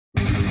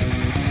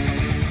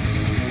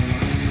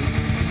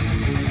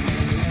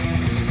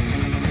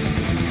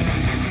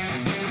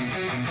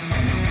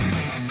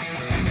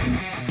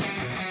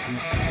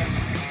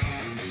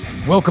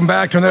Welcome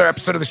back to another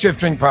episode of the Shift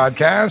Drink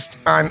Podcast.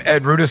 I'm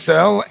Ed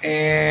Rudisell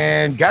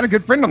and got a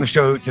good friend on the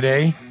show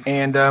today,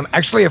 and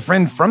actually a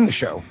friend from the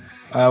show.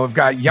 We've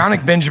got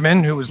Yannick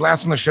Benjamin, who was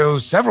last on the show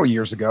several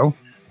years ago.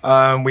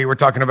 We were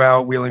talking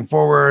about Wheeling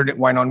Forward,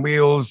 Wine on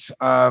Wheels,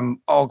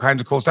 all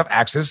kinds of cool stuff,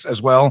 Axis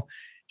as well.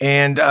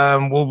 And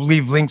we'll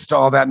leave links to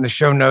all that in the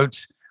show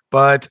notes.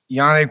 But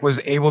Yannick was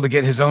able to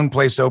get his own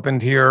place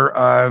opened here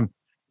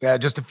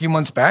just a few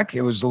months back.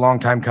 It was a long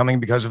time coming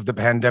because of the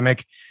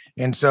pandemic.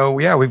 And so,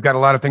 yeah, we've got a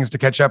lot of things to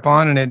catch up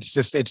on, and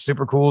it's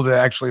super cool to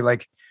actually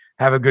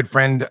have a good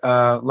friend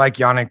like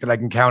Yannick that I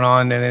can count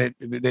on. And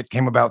it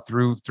came about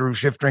through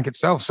Shift Drink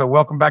itself. So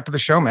welcome back to the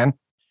show, man.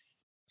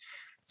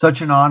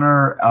 Such an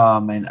honor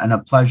and a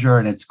pleasure.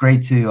 And it's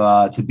great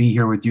to be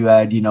here with you,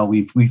 Ed. You know,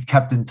 we've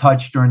kept in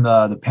touch during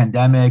the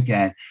pandemic,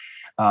 and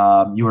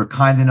you were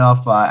kind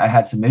enough. I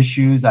had some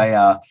issues.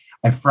 I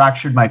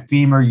fractured my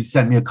femur. You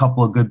sent me a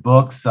couple of good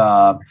books.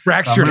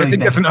 Fractured. I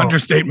think that's an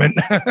understatement.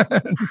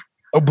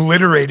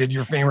 Obliterated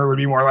your femur would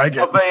be more like it.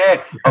 Oh, but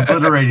yeah,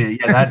 obliterated.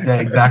 Yeah,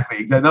 that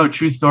exactly. No,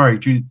 true story.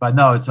 But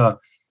no,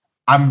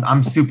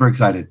 I'm super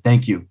excited.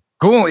 Thank you.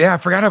 Cool. Yeah, I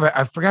forgot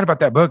about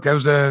that book. I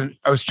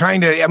was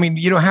trying to. I mean,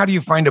 how do you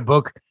find a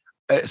book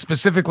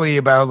specifically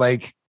about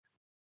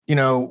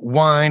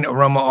wine,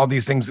 aroma, all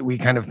these things that we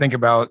kind of think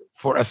about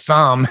for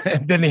Assam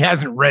that he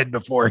hasn't read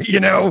before,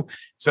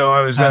 So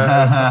I was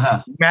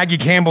Maggie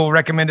Campbell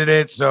recommended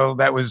it, so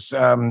that was.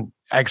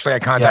 Actually, I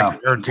contacted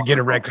her to get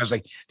a read. I was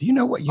like, do you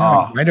know what you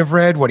might have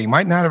read, what he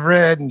might not have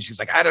read? And she's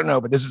like, I don't know,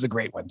 but this is a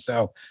great one.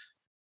 So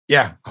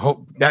yeah,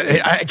 hope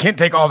that I can't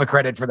take all the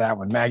credit for that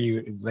one.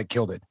 Maggie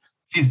killed it.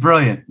 She's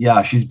brilliant.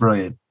 Yeah, she's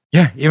brilliant.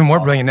 Yeah, even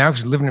more brilliant now.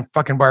 She's living in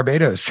fucking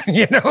Barbados.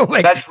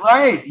 That's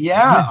right.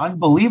 Yeah,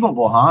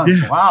 unbelievable, huh?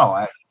 Yeah.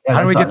 Wow.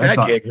 How do we get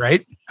that gig,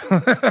 right?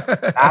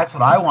 That's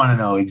what I want to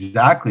know.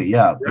 Exactly.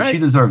 Yeah, but she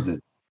deserves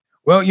it.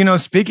 Well,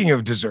 speaking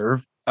of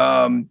deserve,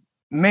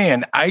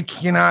 man, I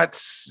cannot.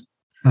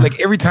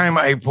 Every time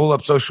I pull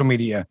up social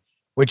media,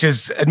 which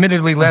is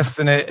admittedly less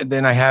than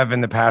I have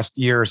in the past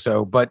year or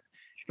so, but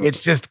it's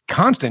just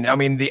constant. I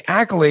mean, the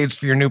accolades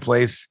for your new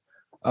place,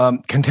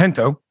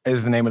 Contento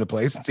is the name of the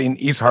place. It's in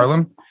East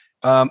Harlem.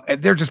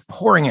 They're just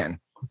pouring in,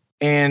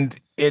 and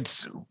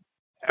it's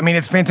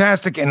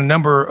fantastic in a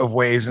number of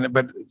ways.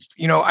 But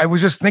I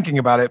was just thinking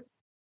about it.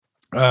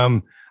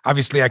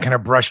 Obviously, I kind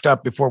of brushed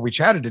up before we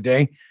chatted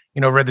today.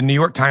 Read the New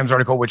York Times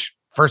article, which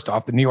first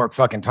off, the New York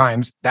fucking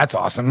Times, that's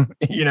awesome.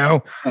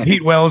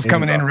 Heat Wells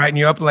coming in, writing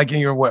you up like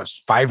you're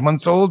 5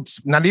 months old,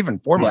 not even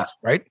 4 months,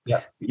 right?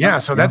 Yeah.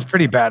 So that's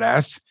pretty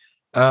badass.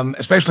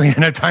 Especially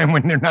in a time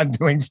when they're not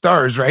doing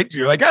stars, right? So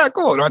you're like,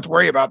 cool. Don't have to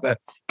worry about the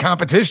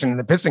competition,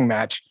 the pissing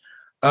match.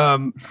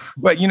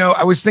 But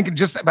I was thinking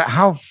just about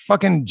how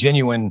fucking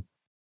genuine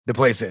the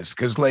place is.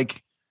 Cause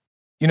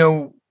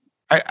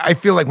I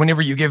feel like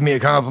whenever you give me a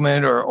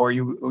compliment or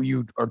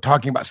you are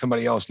talking about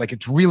somebody else,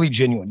 it's really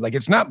genuine.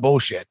 It's not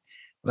bullshit.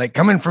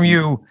 Coming from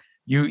you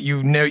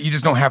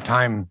just don't have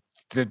time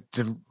to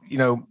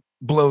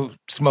blow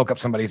smoke up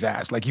somebody's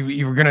ass.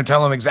 You were going to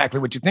tell them exactly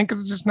what you think,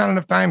 because it's just not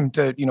enough time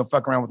to,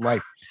 fuck around with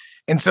life.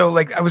 And so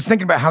I was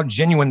thinking about how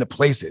genuine the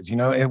place is, and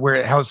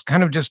how it's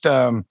kind of just,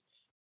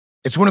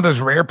 it's one of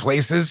those rare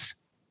places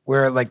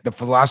where the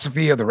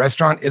philosophy of the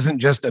restaurant isn't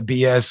just a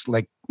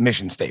BS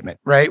mission statement,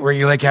 right? Where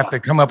you have to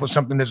come up with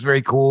something that's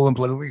very cool and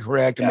politically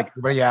correct and make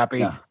everybody happy.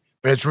 Yeah.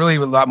 But it's really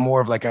a lot more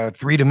of a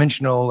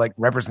 3-dimensional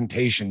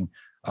representation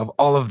of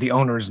all of the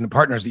owners and the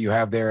partners that you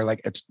have there.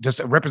 It's just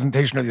a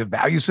representation of the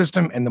value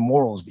system and the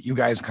morals that you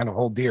guys kind of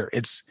hold dear.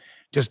 It's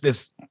just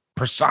this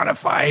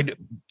personified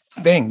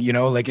thing,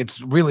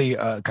 it's really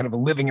kind of a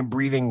living and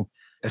breathing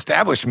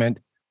establishment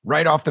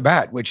right off the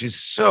bat, which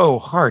is so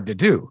hard to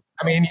do.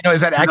 I mean,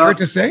 is that accurate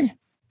to say?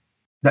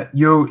 That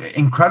you're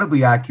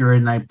incredibly accurate,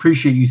 and I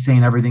appreciate you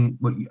saying everything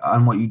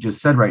on what you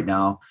just said right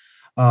now.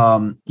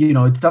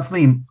 It's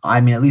definitely,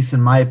 at least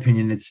in my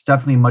opinion, it's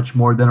definitely much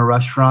more than a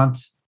restaurant.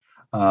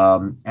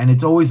 And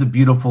it's always a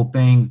beautiful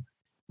thing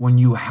when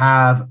you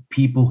have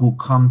people who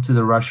come to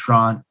the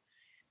restaurant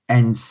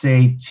and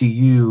say to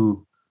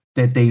you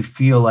that they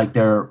feel like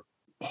they're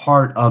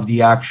part of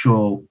the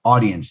actual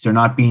audience. They're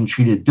not being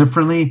treated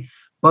differently,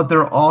 but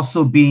they're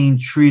also being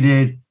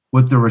treated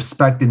with the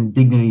respect and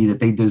dignity that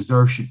they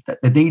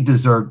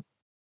deserve.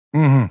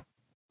 Mm-hmm.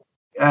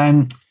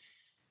 And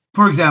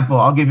for example,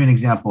 I'll give you an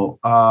example.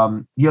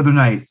 The other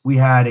night, we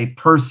had a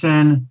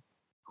person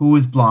who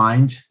was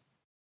blind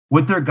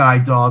with their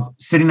guide dog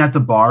sitting at the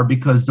bar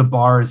because the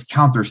bar is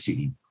counter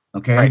seating.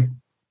 Okay.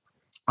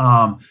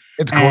 Right.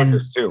 It's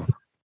gorgeous too.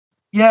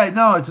 Yeah,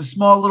 no, it's a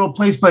small little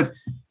place, but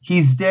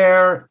he's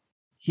there.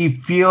 He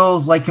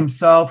feels like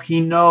himself.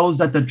 He knows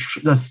that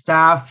the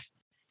staff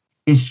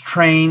is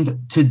trained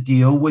to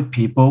deal with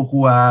people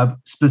who have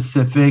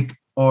specific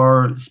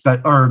or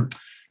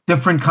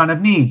different kind of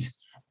needs.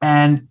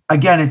 And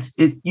again,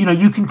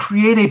 you can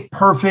create a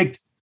perfect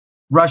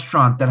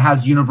restaurant that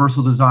has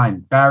universal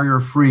design,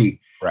 barrier-free.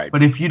 Right.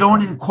 But if you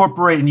don't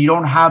incorporate and you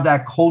don't have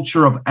that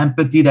culture of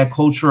empathy, that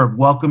culture of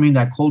welcoming,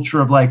 that culture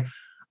of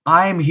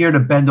I am here to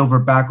bend over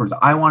backwards.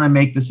 I want to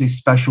make this a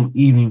special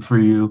evening for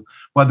you,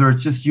 whether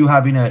it's just you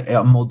having a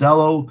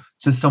Modelo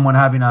to someone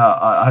having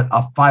a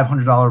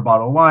 $500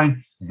 bottle of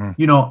wine. Mm-hmm.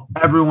 You know,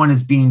 everyone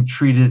is being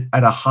treated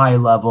at a high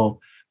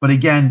level, but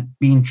again,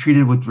 being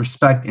treated with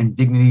respect and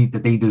dignity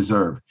that they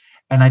deserve.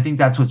 And I think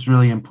that's what's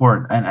really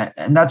important.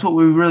 And that's what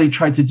we really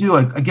tried to do.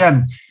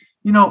 Again,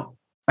 you know,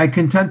 at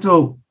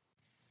Contento,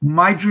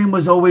 my dream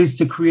was always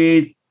to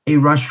create a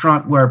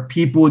restaurant where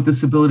people with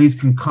disabilities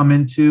can come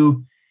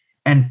into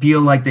and feel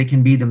like they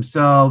can be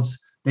themselves.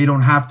 They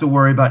don't have to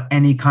worry about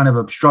any kind of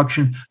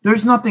obstruction.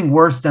 There's nothing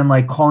worse than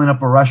like calling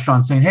up a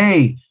restaurant saying,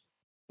 "Hey,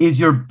 is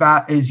your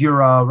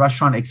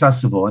restaurant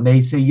accessible?" And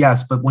they say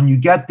yes, but when you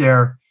get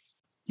there,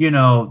 you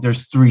know,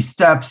 there's 3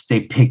 steps.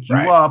 They pick you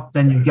up,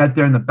 then you get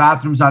there and the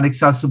bathroom's not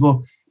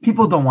accessible.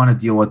 People don't want to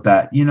deal with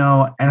that, you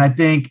know. And I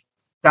think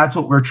that's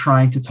what we're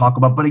trying to talk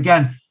about. But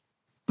again,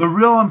 the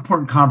real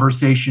important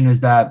conversation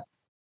is that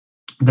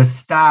the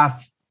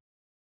staff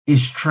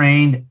is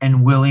trained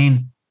and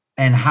willing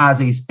and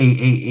has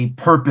a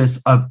purpose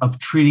of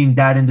treating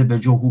that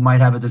individual who might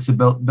have a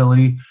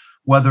disability,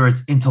 whether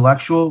it's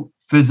intellectual,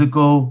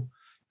 physical,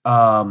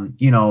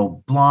 you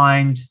know,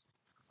 blind,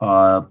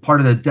 part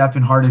of the deaf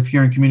and hard of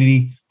hearing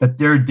community, that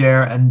they're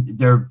there and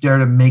they're there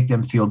to make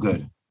them feel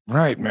good.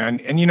 Right, man.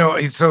 And, you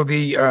know, so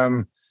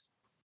the,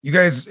 you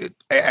guys,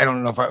 I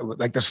don't know if I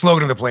like the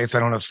slogan of the place. I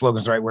don't know if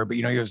slogan's the right word, but,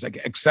 you know, it was like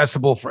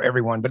accessible for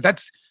everyone, but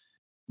that's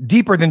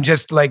deeper than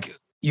just like,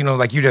 you know,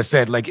 like you just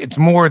said, like it's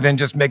more than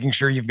just making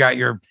sure you've got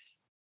your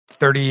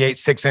 38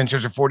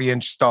 6-inches or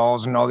 40-inch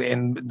stalls and all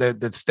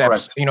the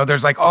steps. Right. You know,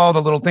 there's like all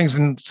the little things.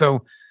 And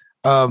so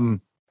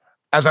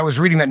as I was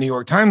reading that New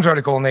York Times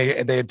article, and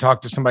they had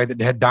talked to somebody that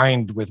had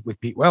dined with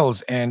Pete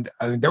Wells, and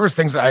there was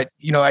things that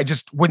I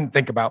just wouldn't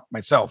think about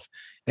myself.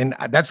 And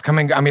that's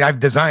coming. I mean,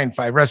 I've designed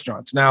 5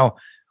 restaurants. Now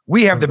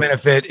we have the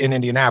benefit in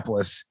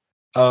Indianapolis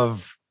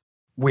of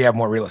we have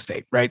more real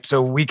estate, right?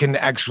 So we can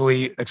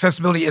actually,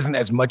 accessibility isn't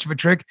as much of a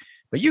trick.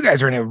 But you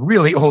guys are in a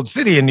really old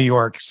city in New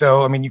York.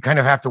 So, I mean, you kind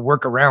of have to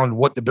work around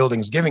what the building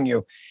is giving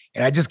you.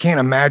 And I just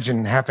can't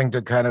imagine having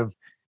to kind of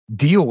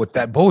deal with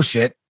that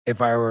bullshit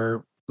if I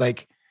were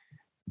like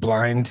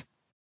blind,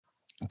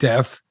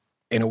 deaf,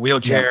 in a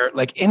wheelchair,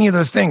 like any of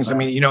those things. I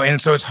mean, you know,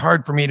 and so it's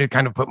hard for me to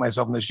kind of put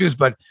myself in those shoes.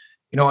 But,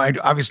 you know, I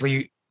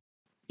obviously,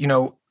 you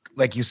know,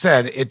 like you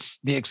said, it's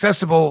the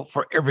accessible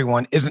for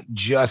everyone isn't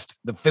just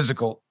the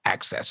physical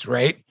access,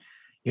 right?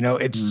 You know,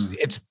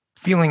 it's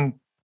feeling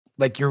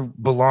like you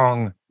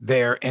belong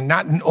there, and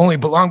not only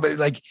belong, but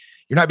like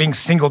you're not being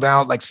singled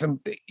out. Like some,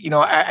 you know,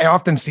 I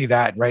often see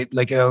that, right?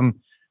 Like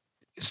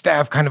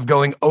staff kind of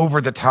going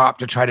over the top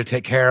to try to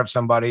take care of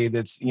somebody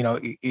that's, you know,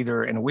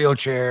 either in a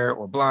wheelchair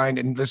or blind,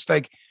 and just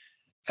like,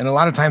 and a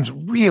lot of times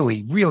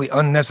really, really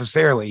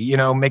unnecessarily, you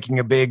know, making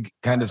a big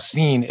kind of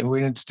scene, and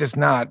when it's just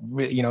not,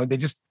 you know, they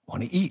just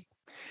want to eat.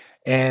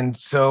 And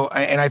so,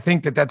 I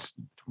think that that's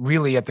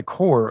really at the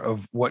core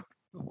of what,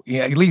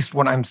 yeah, at least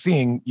what I'm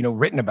seeing, you know,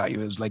 written about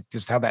you is like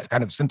just how that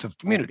kind of sense of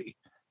community.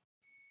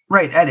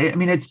 Right. I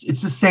mean, it's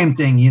the same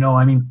thing, you know.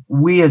 I mean,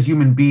 we as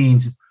human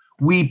beings,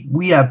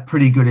 we have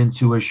pretty good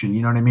intuition.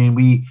 You know what I mean?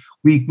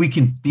 We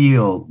can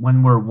feel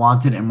when we're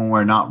wanted and when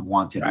we're not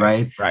wanted.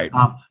 Right.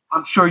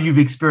 I'm sure you've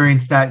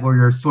experienced that where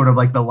you're sort of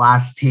like the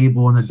last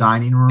table in the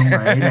dining room,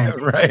 right? And,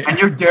 right. And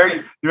you're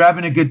there, you're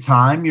having a good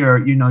time.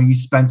 You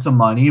spent some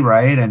money,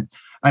 right? And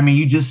I mean,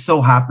 you just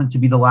so happen to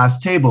be the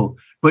last table.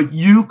 But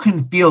you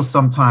can feel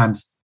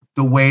sometimes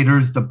the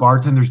waiters, the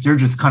bartenders, they're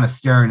just kind of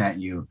staring at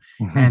you.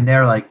 Mm-hmm. And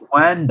they're like,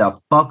 when the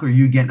fuck are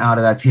you getting out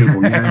of that table?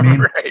 You know what I mean?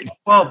 Right.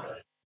 Well,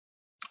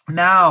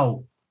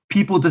 now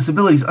people with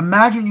disabilities,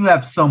 imagine you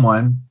have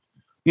someone,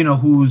 you know,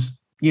 who's,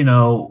 you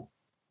know,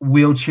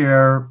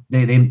 wheelchair,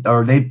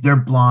 they're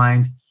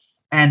blind,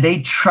 and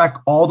they trek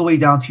all the way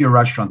down to your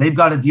restaurant. They've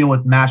got to deal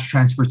with mass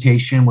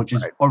transportation, which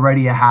is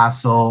already a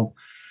hassle.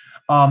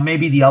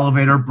 Maybe the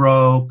elevator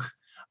broke.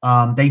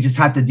 They just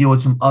had to deal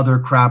with some other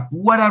crap,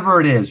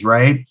 whatever it is,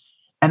 right?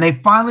 And they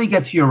finally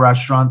get to your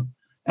restaurant,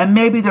 and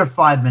maybe they're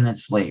 5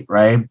 minutes late,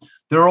 right?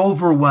 They're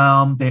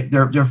overwhelmed.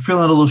 They're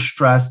feeling a little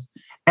stressed.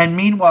 And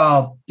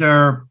meanwhile,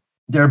 they're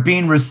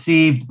being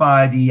received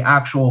by the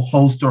actual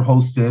host or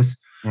hostess.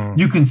 Mm.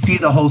 You can see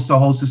the host or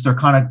hostess, they're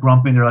kind of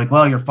grumping. They're like,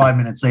 well, you're 5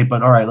 minutes late,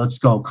 but all right, let's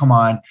go. Come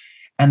on.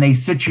 And they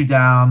sit you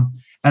down.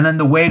 And then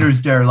the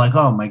waiter's there like,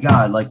 oh my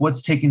God, like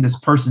what's taking this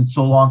person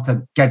so long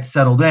to get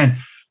settled in?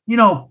 You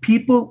know,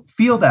 people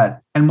feel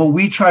that. And what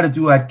we try to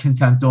do at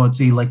Contento and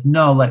say like,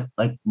 no,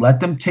 let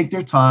them take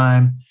their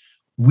time.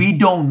 We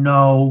don't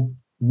know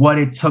what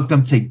it took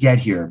them to get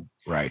here.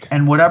 Right.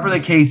 And whatever the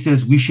case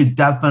is, we should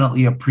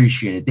definitely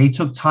appreciate it. They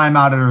took time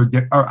out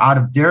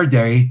of their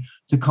day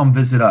to come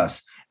visit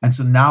us. And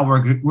so now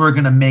we're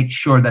going to make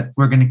sure that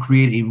we're going to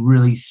create a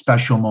really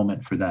special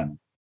moment for them.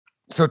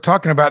 So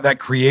talking about that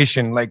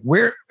creation, like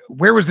where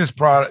was this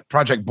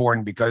project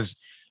born? Because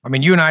I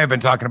mean, you and I have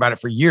been talking about it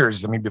for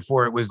years. I mean,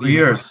 before it was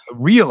even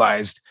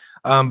realized,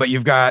 but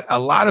you've got a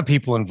lot of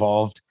people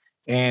involved.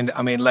 And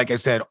I mean, like I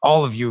said,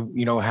 all of you,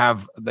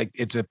 have like,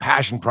 it's a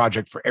passion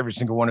project for every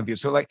single one of you.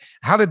 So like,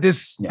 how did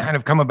this kind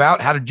of come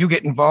about? How did you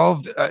get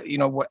involved?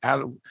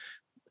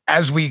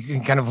 As we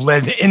kind of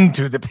led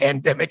into the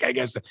pandemic, I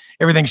guess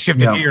everything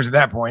shifted gears at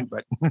that point,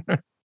 but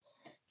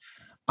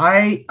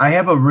I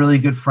have a really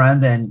good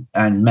friend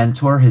and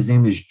mentor. His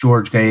name is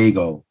George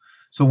Gallego.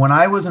 So when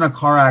I was in a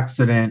car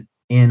accident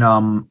in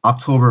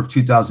October of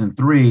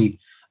 2003,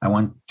 I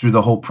went through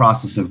the whole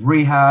process of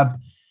rehab,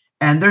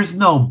 and there's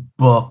no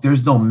book,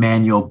 there's no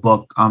manual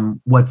book on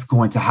what's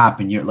going to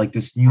happen. You're like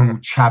this new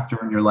chapter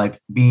in your life,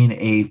 being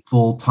a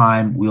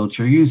full-time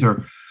wheelchair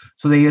user.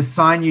 So they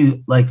assign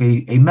you like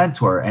a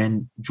mentor,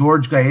 and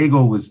George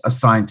Gallego was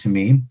assigned to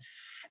me.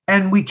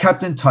 And we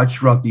kept in touch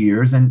throughout the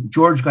years. And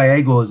George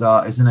Gallego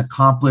is an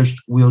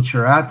accomplished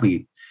wheelchair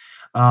athlete.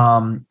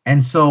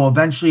 And so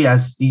eventually,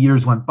 as the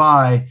years went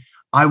by,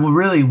 I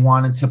really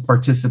wanted to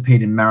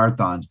participate in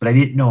marathons, but I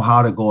didn't know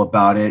how to go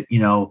about it,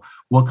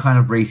 what kind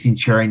of racing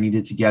chair I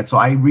needed to get. So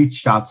I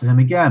reached out to him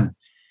again,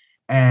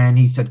 and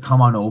he said,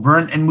 come on over.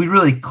 And we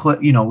really,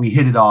 we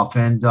hit it off,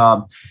 and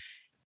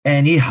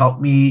he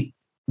helped me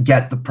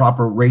get the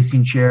proper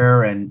racing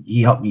chair, and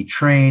he helped me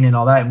train and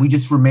all that. And we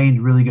just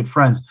remained really good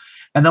friends.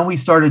 And then we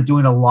started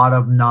doing a lot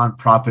of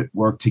nonprofit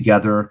work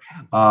together,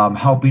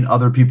 helping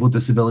other people with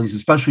disabilities,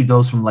 especially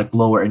those from like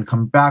lower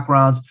income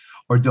backgrounds,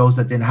 or those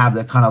that didn't have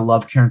that kind of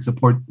love, care, and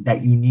support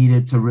that you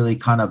needed to really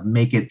kind of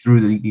make it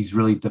through these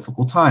really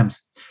difficult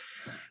times.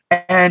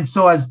 And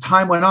so as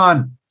time went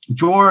on,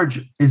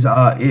 George is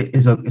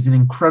an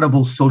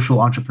incredible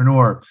social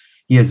entrepreneur.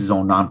 He has his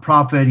own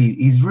nonprofit.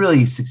 He's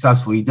really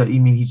successful.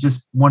 He's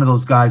just one of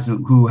those guys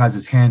who has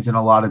his hands in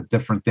a lot of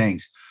different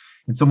things,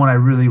 and someone I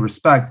really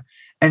respect.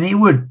 And he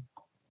would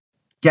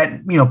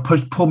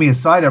pull me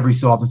aside every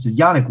so often and said,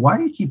 Yannick, why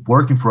do you keep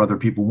working for other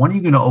people? When are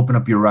you going to open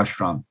up your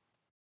restaurant?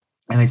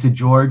 And I said,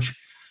 George,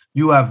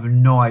 you have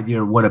no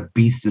idea what a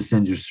beast this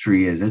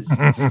industry is.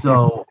 It's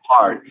so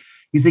hard.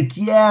 He's like,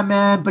 yeah,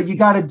 man, but you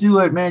got to do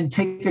it, man.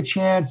 Take a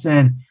chance.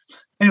 And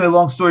anyway,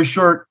 long story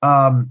short,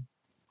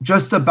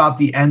 just about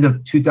the end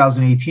of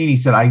 2018, he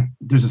said,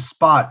 there's a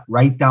spot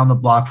right down the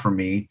block from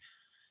me,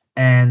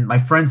 and my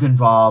friend's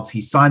involved.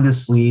 He signed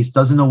this lease,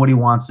 doesn't know what he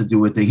wants to do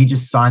with it. He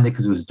just signed it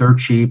because it was dirt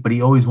cheap, but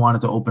he always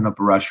wanted to open up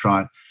a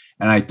restaurant.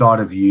 And I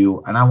thought of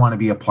you, and I want to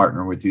be a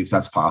partner with you if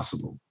that's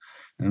possible.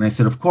 And I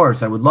said, of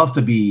course, I would love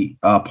to be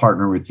a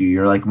partner with you.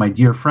 You're like my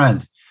dear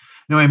friend.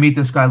 I meet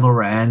this guy,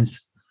 Lorenz,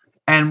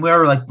 and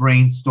we're like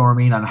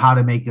brainstorming on how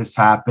to make this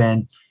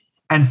happen.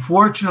 And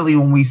fortunately,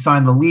 when we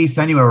signed the lease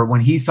or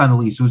when he signed the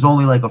lease, it was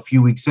only like a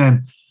few weeks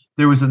in,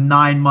 there was a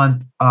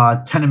 9-month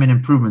tenement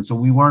improvement. So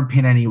we weren't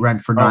paying any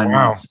rent for 9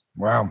 months.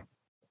 Wow.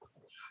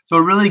 So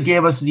it really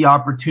gave us the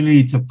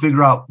opportunity to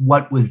figure out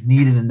what was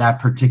needed in that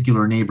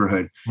particular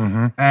neighborhood.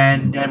 Mm-hmm.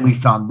 And then we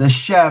found this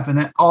chef, and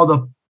then all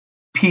the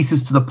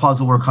pieces to the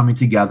puzzle were coming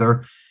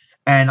together.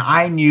 And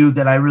I knew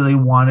that I really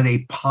wanted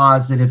a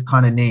positive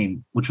kind of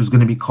name, which was going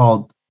to be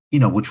called,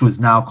 which was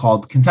now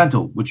called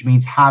Contento, which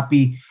means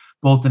happy,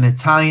 both in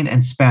Italian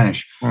and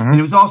Spanish. Mm-hmm. And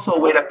it was also a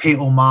way to pay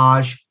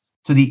homage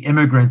to the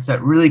immigrants that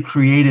really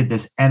created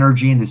this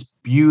energy and this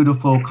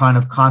beautiful kind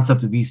of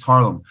concept of East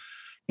Harlem.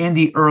 In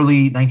the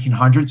early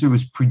 1900s, it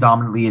was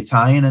predominantly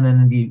Italian. And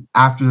then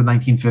after the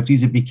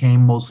 1950s, it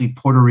became mostly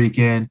Puerto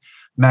Rican,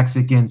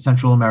 Mexican,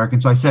 Central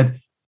American. So I said,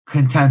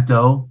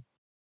 Contento,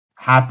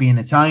 happy in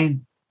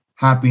Italian,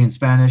 happy in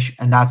Spanish.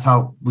 And that's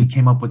how we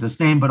came up with this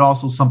name, but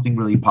also something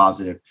really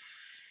positive.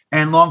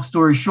 And long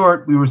story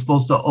short, we were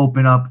supposed to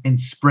open up in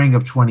spring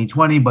of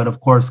 2020, but of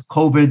course,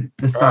 COVID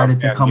decided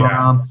to come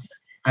around,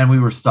 and we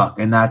were stuck.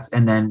 And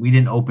then we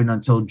didn't open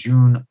until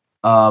June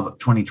of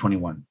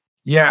 2021.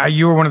 Yeah,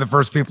 you were one of the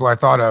first people I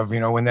thought of,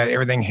 when that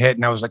everything hit,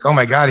 and I was like, oh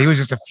my God, he was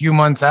just a few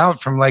months out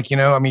from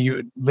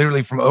you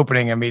literally from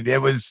opening.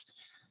 It was,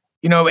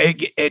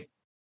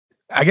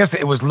 I guess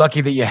it was lucky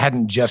that you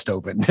hadn't just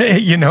opened,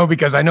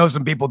 because I know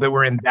some people that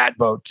were in that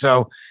boat.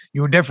 So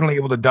you were definitely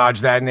able to dodge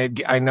that.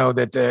 And I know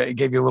that it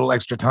gave you a little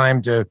extra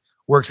time to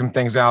work some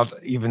things out,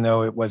 even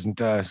though it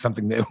wasn't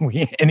something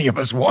that any of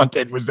us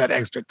wanted, was that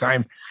extra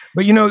time.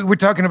 But, we're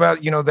talking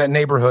about, that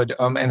neighborhood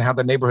and how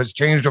the neighborhood's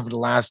changed over the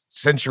last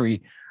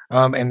century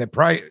and the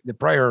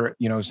prior,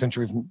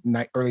 century from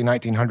early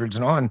 1900s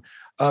and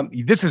on.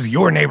 This is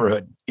your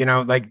neighborhood,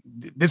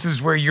 this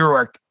is where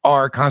you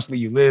are constantly.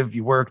 You live,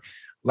 you work.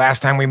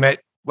 Last time we met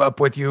up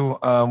with you,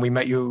 we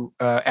met you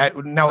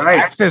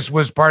Access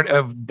was part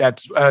of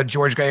that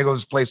George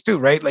Gallego's place too,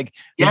 right? Like,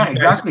 yeah,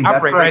 exactly.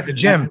 That's right. The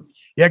gym.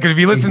 Yeah, because if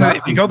you listen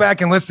if you go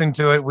back and listen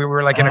to it, we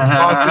were like in a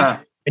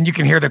closet, and you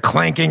can hear the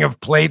clanking of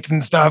plates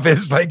and stuff.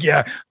 It's like,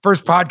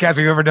 first podcast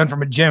we've ever done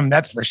from a gym,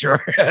 that's for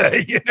sure.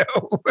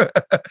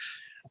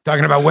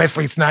 Talking about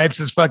Wesley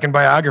Snipes' fucking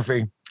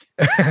biography.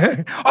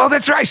 Oh,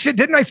 that's right. Shit,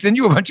 didn't I send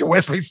you a bunch of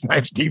Wesley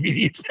Snipes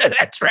DVDs?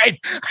 That's right.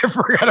 I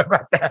forgot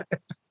about that.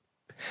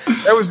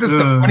 That was just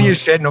the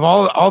funniest shit. And of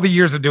all the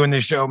years of doing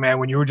this show, man,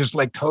 when you were just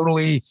like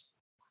totally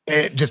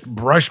it just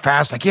brushed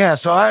past, like, yeah.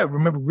 So I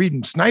remember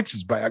reading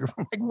Snipes' biography.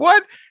 I'm like,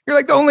 what? You're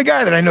like the only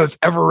guy that I know that's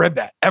ever read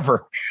that,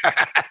 ever.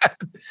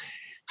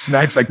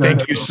 Snipes, like,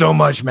 thank you so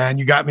much, man.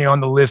 You got me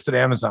on the list at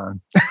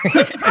Amazon.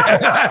 You got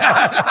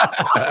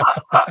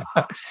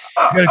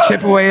to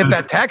chip away at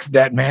that tax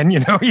debt, man.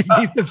 You know, he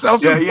needs to sell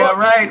some. Yeah,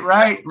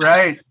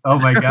 right. Oh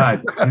my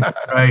God,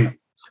 right.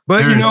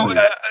 But seriously. You know,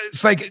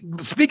 it's like,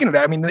 speaking of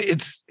that, I mean,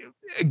 it's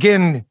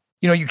again,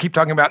 you know, you keep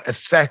talking about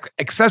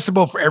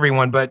accessible for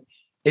everyone, but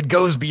it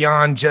goes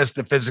beyond just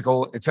the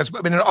physical accessible.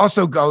 I mean, it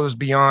also goes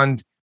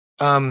beyond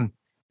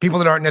people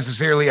that aren't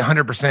necessarily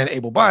 100%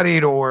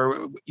 able-bodied,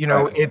 or, you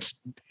know, right. It's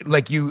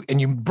like you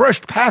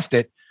brushed past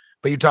it,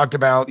 but you talked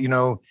about, you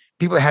know,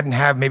 people that hadn't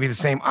have maybe the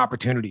same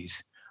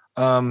opportunities.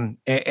 And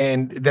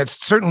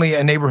that's certainly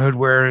a neighborhood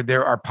where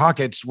there are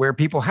pockets where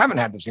people haven't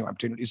had the same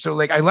opportunities. So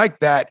like, I like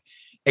that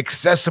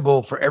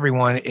accessible for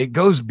everyone. It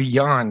goes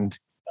beyond,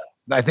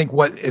 I think,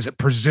 what is it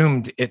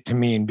presumed it to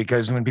mean,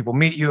 because when people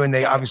meet you, and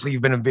they obviously,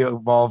 you've been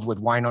involved with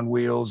Wine on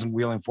Wheels and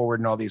Wheeling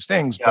Forward and all these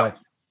things, but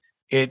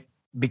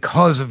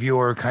because of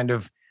your kind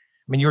of,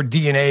 I mean, your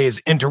DNA is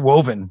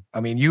interwoven.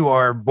 I mean, you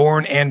are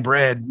born and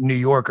bred New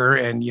Yorker,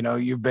 and, you know,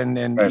 you've been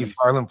in East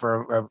Harlem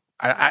for,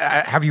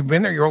 have you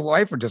been there your whole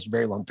life, or just a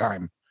very long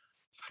time?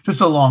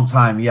 Just a long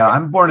time. Yeah.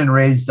 I'm born and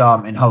raised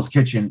in Hell's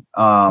Kitchen.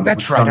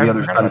 That's right. On the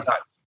other side.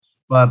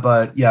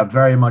 But yeah,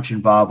 very much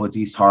involved with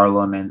East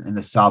Harlem and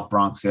the South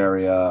Bronx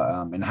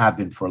area, and have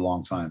been for a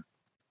long time.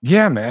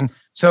 Yeah, man.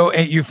 So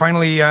you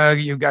finally,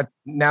 you've got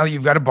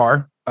a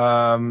bar.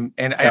 And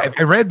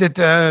I read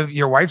that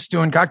your wife's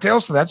doing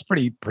cocktails, so that's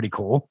pretty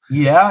cool.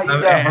 Yeah.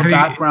 Her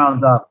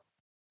background.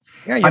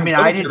 I mean,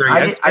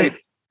 I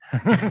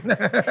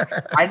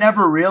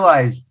never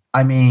realized,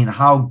 I mean,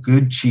 how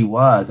good she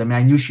was. I mean,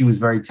 I knew she was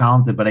very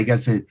talented, but I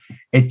guess it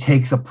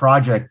takes a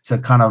project to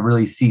kind of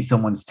really see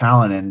someone's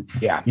talent. And,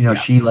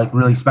 she like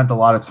really spent a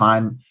lot of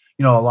time,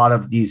 you know, a lot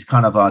of these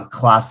kind of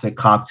classic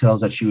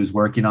cocktails that she was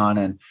working on,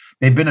 and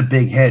they've been a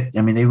big hit.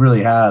 I mean, they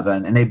really have.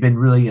 And they've been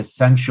really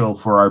essential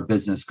for our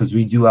business, because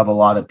we do have a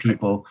lot of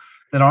people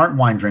that aren't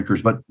wine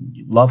drinkers, but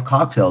love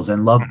cocktails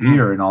and love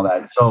beer and all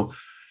that. So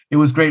it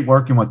was great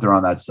working with her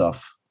on that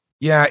stuff.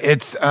 Yeah,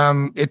 it's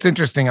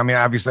interesting. I mean,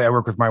 obviously I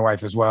work with my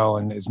wife as well.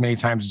 And as many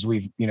times as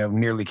we've, you know,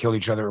 nearly killed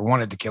each other or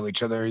wanted to kill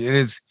each other, it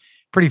is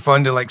pretty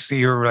fun to like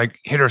see her like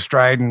hit her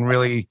stride and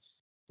really,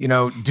 you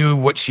know, do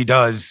what she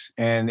does.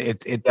 And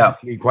it's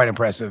quite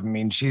impressive. I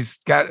mean, she's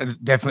got a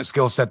definite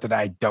skill set that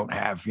I don't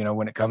have, you know,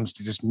 when it comes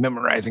to just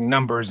memorizing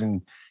numbers,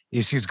 and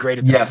she's great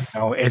at that. Yes.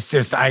 You know, it's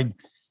just,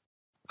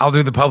 I'll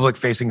do the public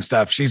facing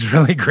stuff. She's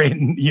really great.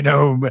 And, you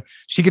know,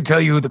 she could tell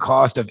you the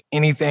cost of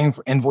anything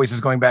for invoices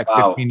going back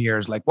 15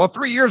 years. Like, well,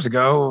 3 years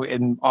ago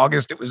in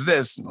August, it was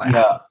this. Like,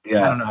 I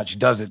don't know how she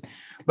does it.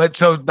 But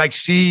so like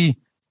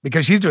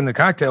because she's doing the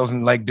cocktails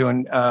and like doing,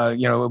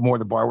 you know, more of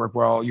the bar work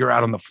while you're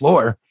out on the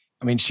floor.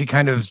 I mean, she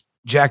kind of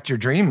jacked your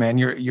dream, man.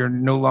 You're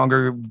no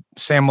longer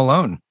Sam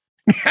Malone.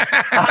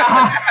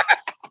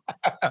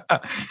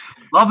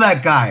 Love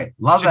that guy.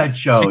 Love that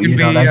show. You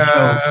know, that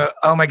show.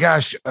 Oh my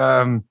gosh.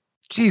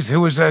 Geez,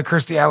 who was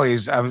Kirstie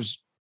Alley's? I was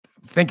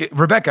thinking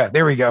Rebecca.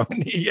 There we go.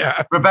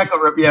 Yeah.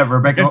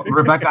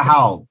 Rebecca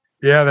Howell.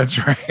 Yeah, that's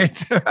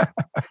right.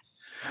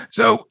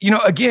 So, you know,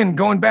 again,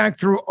 going back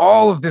through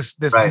all of this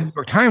New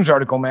York Times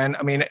article, man,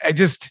 I mean, I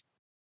just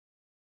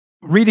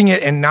reading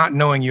it and not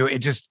knowing you,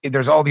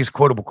 there's all these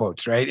quotable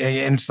quotes, right?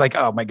 And it's like,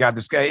 oh my God,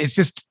 this guy, it's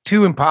just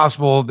too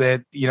impossible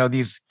that, you know,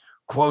 these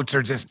quotes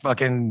are just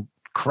fucking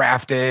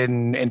crafted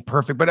and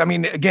perfect. But I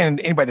mean, again,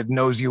 anybody that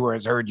knows you or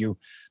has heard you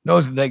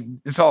knows that like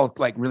this all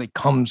like really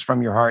comes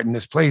from your heart. And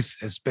this place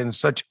has been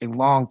such a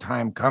long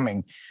time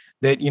coming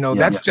that, you know,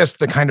 that's just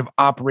the kind of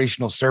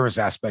operational service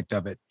aspect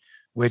of it,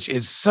 which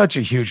is such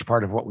a huge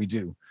part of what we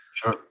do.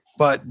 Sure.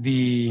 But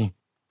the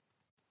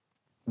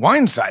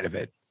wine side of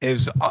it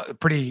is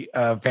pretty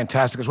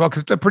fantastic as well,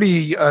 because it's a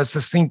pretty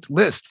succinct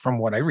list from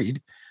what I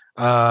read.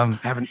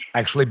 Haven't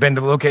actually been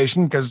to the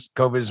location because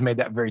COVID has made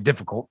that very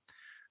difficult.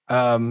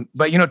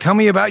 But, you know, tell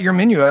me about your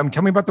menu.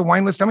 Tell me about the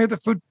wine list. Tell me about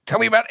the food. Tell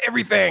me about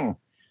everything.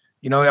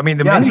 You know, I mean,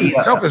 the menu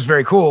itself is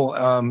very cool,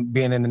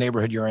 being in the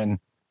neighborhood you're in.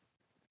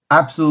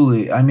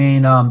 Absolutely. I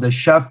mean, the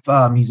chef,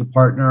 he's a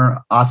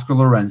partner, Oscar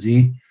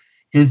Lorenzi.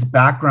 His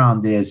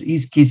background is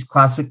he's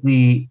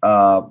classically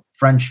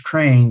French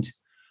trained,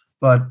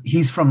 but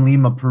he's from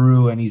Lima,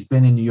 Peru, and he's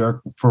been in New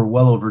York for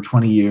well over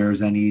 20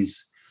 years. And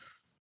he's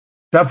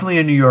definitely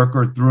a New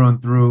Yorker through and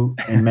through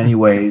in many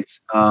ways.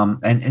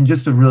 And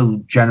just a real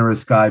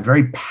generous guy,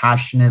 very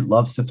passionate,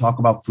 loves to talk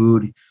about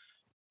food,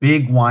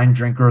 big wine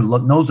drinker,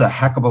 knows a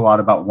heck of a lot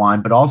about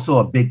wine, but also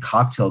a big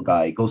cocktail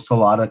guy. He goes to a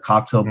lot of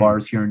cocktail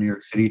bars here in New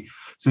York City.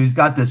 So he's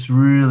got this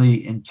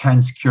really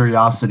intense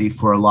curiosity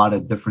for a lot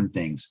of different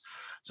things.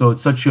 So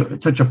it's such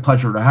a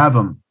pleasure to have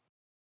him.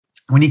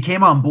 When he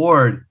came on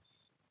board,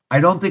 I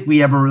don't think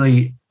we ever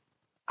really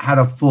had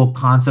a full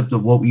concept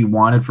of what we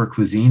wanted for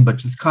cuisine, but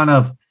just kind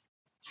of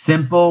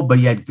simple, but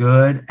yet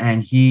good.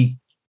 And he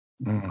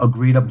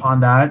agreed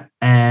upon that.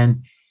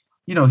 And,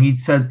 he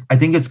said, I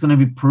think it's going to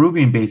be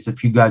Peruvian based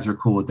if you guys are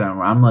cool with that.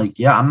 I'm like,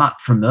 yeah, I'm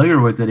not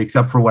familiar with it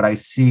except for what I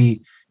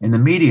see in the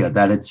media,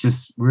 that it's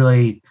just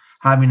really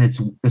having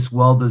its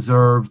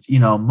well-deserved,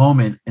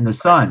 moment in the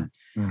sun.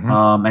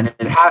 Mm-hmm.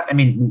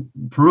 And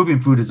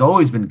Peruvian food has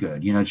always been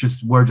good. It's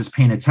just, we're just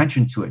paying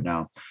attention to it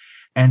now.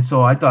 And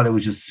so I thought it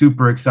was just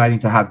super exciting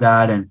to have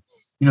that. And,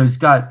 it's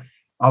got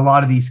a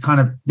lot of these kind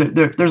of,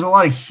 there's a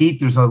lot of heat.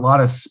 There's a lot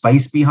of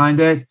spice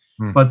behind it,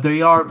 but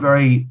they are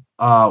very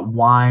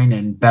wine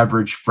and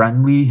beverage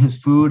friendly, his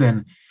food.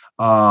 And,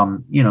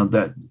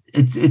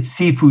 it's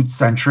seafood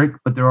centric,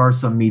 but there are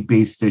some meat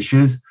based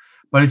dishes,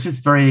 but it's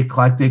just very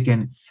eclectic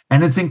and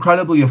it's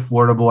incredibly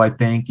affordable. I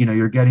think,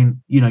 you're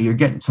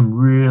getting some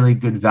really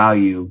good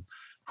value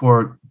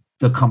for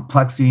the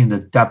complexity and the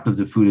depth of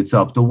the food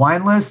itself. The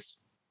wine list,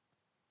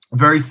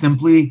 very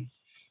simply,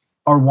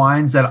 are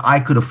wines that I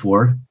could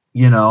afford,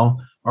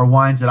 are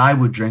wines that I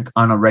would drink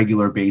on a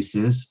regular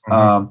basis.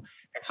 Mm-hmm.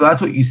 So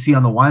that's what you see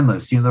on the wine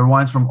list. There are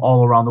wines from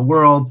all around the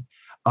world.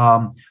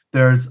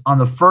 There's on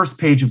the first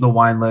page of the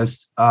wine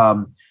list,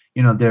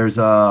 there's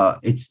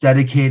it's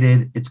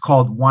dedicated, it's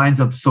called Wines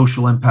of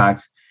Social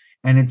Impact.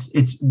 And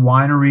it's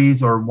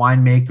wineries or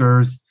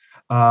winemakers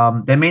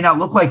that may not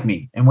look like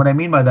me. And what I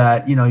mean by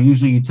that,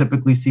 usually you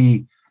typically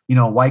see,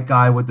 a white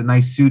guy with a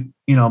nice suit,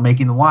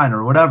 making the wine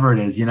or whatever it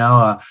is,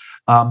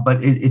 but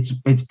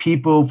it's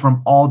people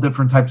from all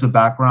different types of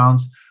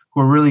backgrounds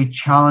who are really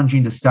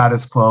challenging the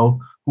status quo,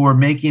 who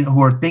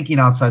are thinking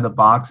outside the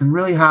box and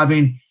really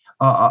having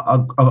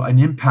an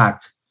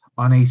impact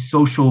on a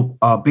social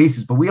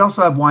basis. But we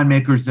also have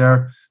winemakers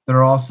there that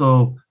are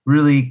also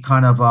really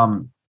kind of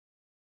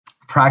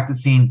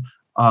practicing,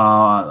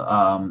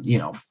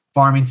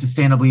 farming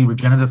sustainably,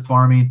 regenerative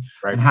farming,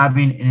 right, and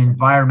having an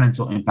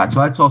environmental impact. So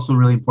that's also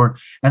really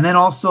important. And then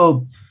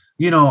also,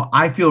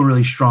 I feel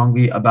really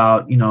strongly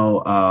about,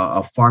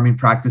 farming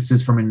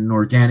practices from an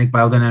organic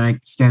biodynamic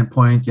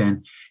standpoint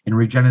and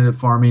regenerative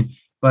farming.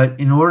 But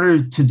in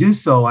order to do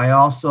so, I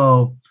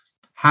also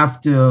have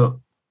to,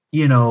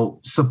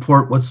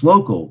 support what's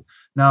local.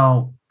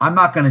 Now, I'm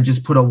not going to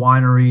just put a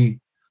winery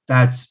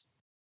that's,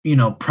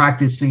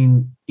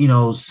 practicing,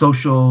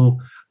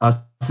 social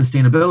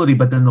sustainability,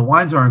 but then the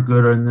wines aren't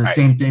good. And the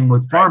same thing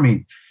with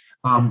farming.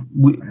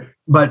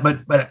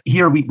 But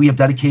here we have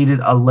dedicated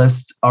a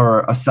list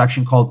or a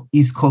section called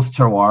East Coast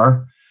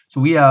Terroir.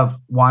 So we have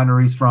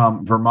wineries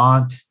from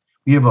Vermont.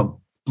 We have a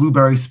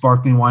blueberry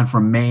sparkling wine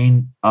from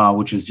Maine,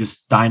 which is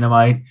just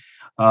dynamite.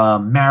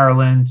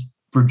 Maryland,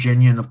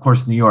 Virginia, and of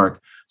course New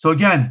York. So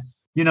again,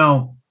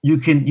 you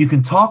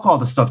can talk all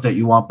the stuff that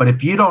you want, but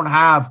if you don't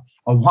have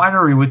a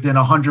winery within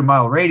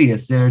 100-mile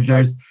radius,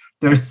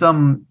 there's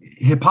some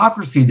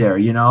hypocrisy there,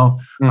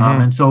 mm-hmm.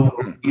 And so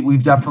we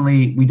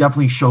definitely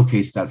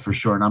showcased that for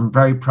sure. And I'm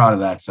very proud of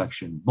that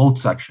section, both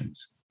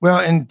sections. Well,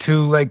 and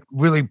to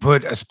really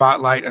put a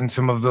spotlight on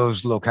some of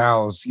those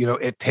locales,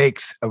 it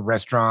takes a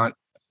restaurant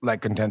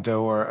like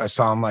Contento or a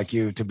Somm like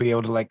you to be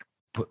able to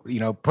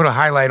put a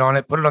highlight on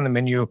it, put it on the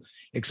menu,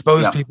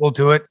 expose people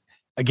to it.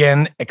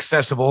 Again,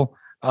 accessible.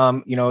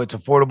 It's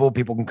affordable.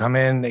 People can come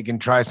in, they can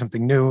try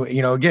something new.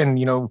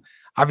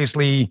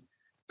 Obviously,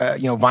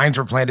 vines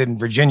were planted in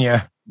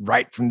Virginia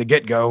right from the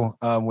get-go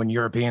when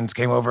Europeans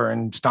came over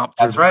and stomped.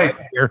 That's right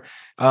here.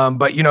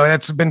 But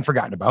that's been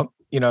forgotten about.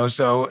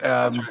 So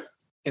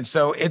and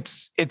so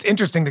it's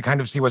interesting to kind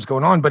of see what's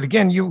going on. But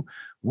again,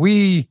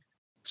 we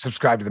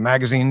subscribe to the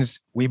magazines,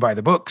 we buy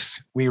the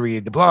books, we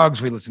read the blogs,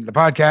 we listen to the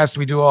podcasts,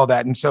 we do all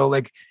that. And so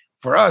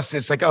for us,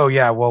 it's oh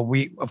yeah, well,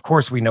 of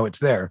course we know it's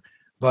there.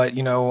 But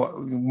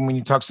when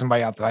you talk to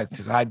somebody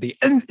outside the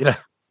end,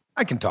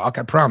 I can talk,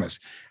 I promise.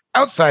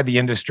 Outside the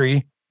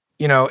industry,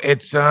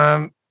 it's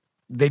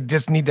they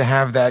just need to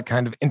have that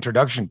kind of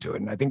introduction to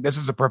it. And I think this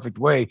is a perfect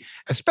way,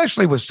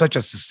 especially with such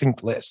a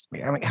succinct list.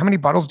 I mean, how many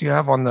bottles do you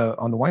have on the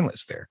wine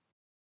list there?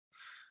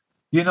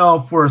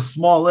 For a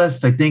small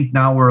list, I think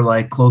now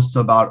we're close to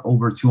about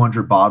over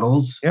 200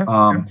 bottles.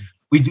 Yeah.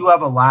 We do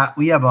have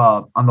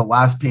on the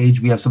last page,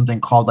 we have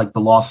something called the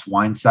lost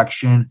wine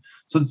section.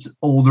 So it's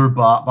older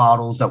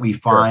bottles that we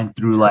find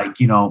through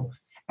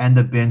end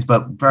of bins,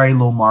 but very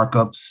low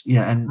markups.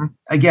 Yeah. And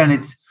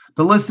again,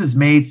 the list is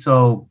made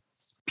so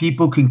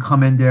people can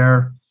come in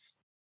there.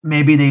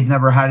 Maybe they've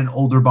never had an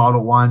older bottle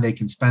of wine. They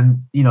can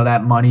spend,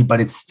 that money, but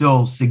it's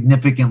still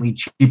significantly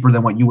cheaper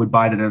than what you would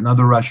buy it at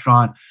another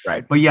restaurant.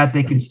 Right. But yet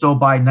they can still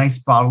buy a nice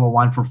bottle of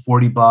wine for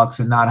 $40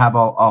 and not have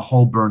a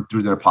hole burned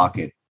through their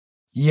pocket.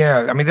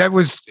 Yeah. I mean,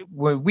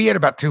 we had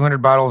about 200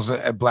 bottles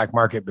at Black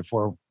Market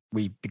before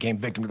we became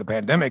victim of the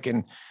pandemic.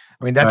 And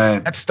I mean,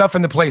 that's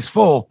stuffing the place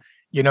full,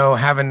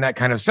 having that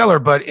kind of cellar,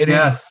 but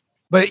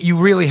but you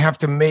really have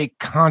to make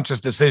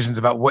conscious decisions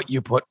about what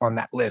you put on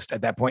that list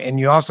at that point. And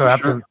you also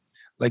have to,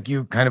 like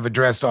you kind of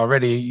addressed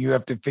already, you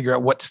have to figure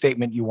out what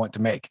statement you want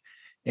to make.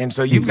 And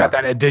so you've got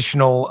that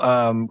additional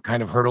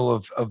kind of hurdle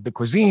of the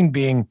cuisine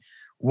being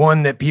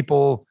one that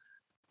people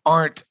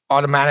aren't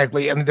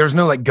automatically, I mean, there's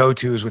no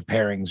go-tos with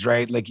pairings,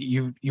 right?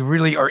 You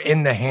really are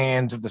in the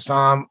hands of the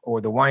somm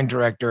or the wine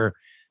director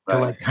to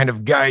like kind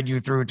of guide you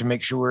through to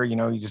make sure, you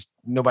know,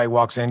 nobody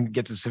walks in,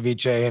 gets a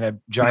ceviche and a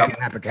giant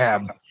Napa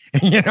cab,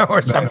 you know,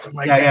 or something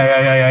like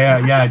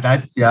that. Yeah.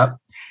 That's, yeah.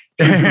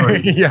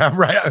 Yeah,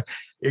 right.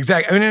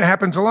 Exactly. I mean, it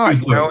happens a lot,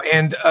 you know,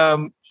 and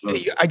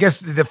I guess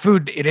the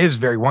food, it is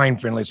very wine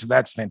friendly. So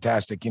that's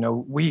fantastic. You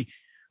know,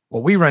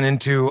 what we run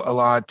into a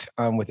lot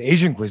with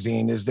Asian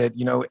cuisine is that,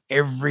 you know,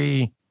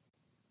 every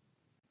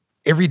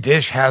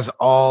dish has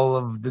all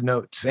of the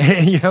notes.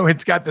 You know,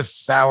 it's got the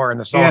sour and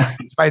the salt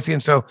and spicy.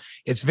 And so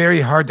it's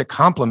very hard to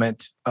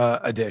complement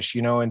a dish,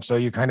 you know, and so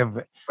you kind of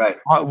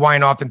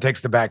wine often takes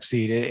the back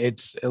seat.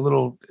 It's a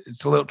little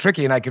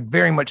tricky. And I could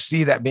very much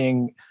see that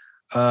being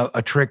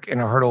a trick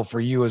and a hurdle for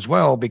you as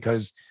well,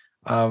 because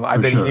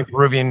I've been eating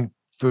Peruvian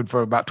food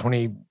for about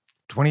 20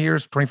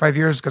 years, 25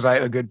 years, because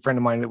a good friend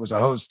of mine that was a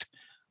host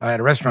at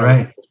a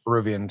restaurant was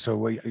Peruvian. So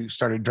we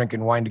started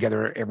drinking wine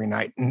together every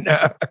night. And,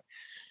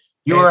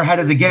 you were ahead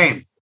of the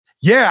game.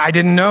 Yeah, I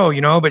didn't know, you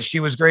know, but she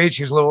was great.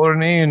 She was a little older than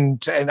me.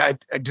 And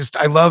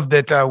I love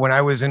that when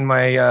I was in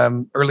my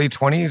early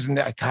 20s,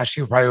 and gosh,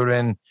 she probably would have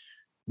been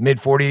mid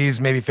 40s,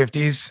 maybe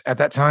 50s at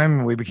that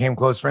time. We became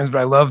close friends, but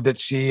I love that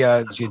she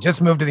had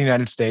just moved to the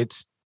United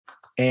States.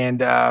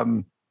 And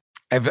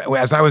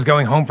as I was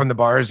going home from the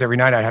bars every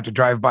night, I'd have to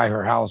drive by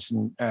her house,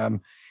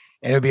 and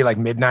it would be like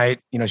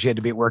midnight. You know, she had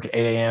to be at work at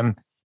 8 a.m.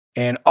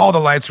 and all the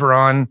lights were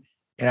on.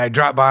 And I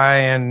dropped by,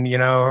 and, you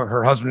know,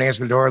 her husband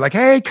answered the door like,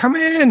 "Hey, come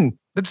in.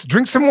 Let's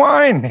drink some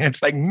wine." And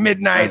it's like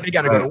midnight. They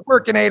got to go to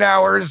work in 8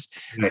 hours.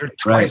 They're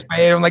twice by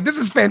 8. I'm like, this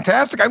is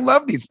fantastic. I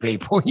love these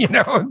people. You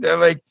know, they're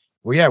like,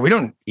 well, yeah, we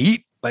don't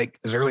eat like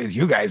as early as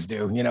you guys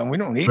do. You know, we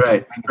don't eat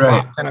till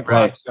 10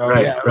 o'clock. So,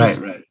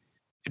 it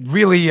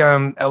really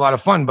a lot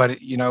of fun,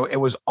 but you know, it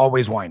was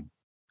always wine.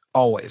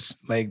 Always.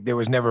 Like there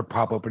was never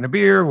pop open a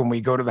beer. When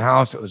we go to the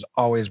house, it was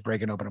always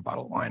breaking open a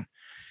bottle of wine.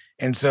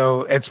 And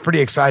so it's pretty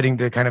exciting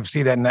to kind of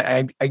see that. And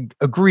I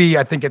agree.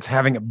 I think it's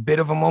having a bit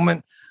of a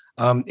moment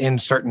in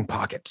certain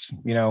pockets.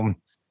 You know,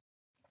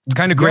 it's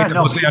kind of great that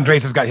Jose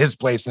Andres has got his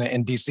place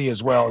in DC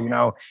as well. You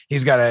know,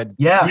 he's got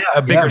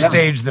a bigger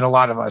stage than a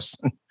lot of us,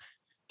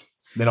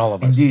 than all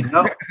of us. Indeed.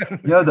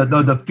 No,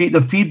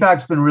 the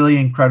feedback's been really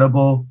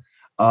incredible.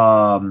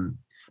 But,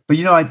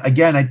 you know,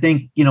 I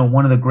think, you know,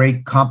 one of the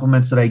great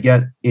compliments that I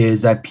get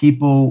is that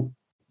people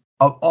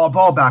of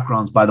all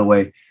backgrounds, by the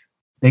way,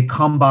 they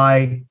come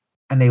by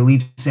and they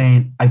leave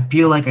saying, I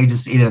feel like I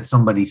just ate at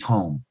somebody's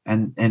home,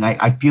 and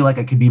I feel like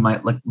I could be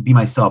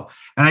myself.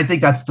 And I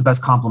think that's the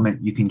best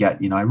compliment you can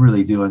get. You know, I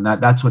really do. And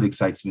that's what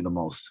excites me the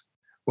most.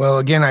 Well,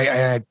 again,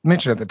 I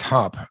mentioned at the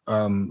top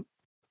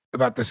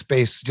about the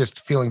space just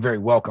feeling very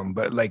welcome,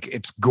 but like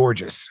it's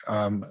gorgeous.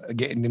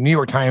 Again, the New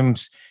York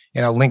Times,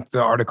 and I'll link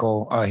the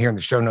article here in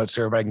the show notes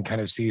so everybody can kind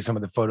of see some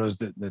of the photos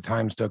that the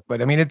Times took. But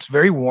I mean, it's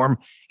very warm,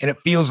 and it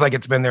feels like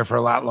it's been there for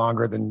a lot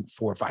longer than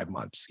 4 or 5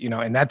 months, you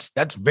know, and that's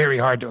very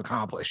hard to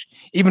accomplish,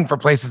 even for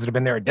places that have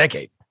been there a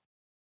decade.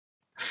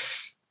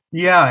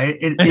 Yeah.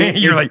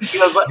 You're like,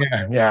 feels like,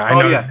 yeah, I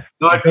know. Yeah.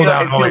 No, it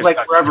feels like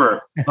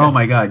forever. Oh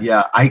my God.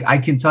 Yeah. I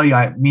can tell you,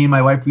 me and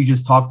my wife, we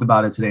just talked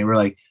about it today. We're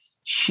like,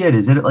 shit,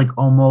 is it like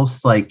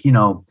almost like, you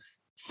know,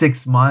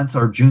 6 months,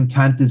 or June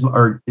 10th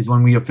is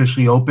when we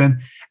officially open.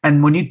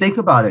 And when you think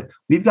about it,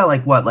 we've got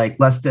like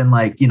less than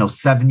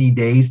 70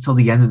 days till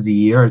the end of the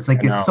year. It's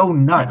like, it's so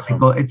nuts.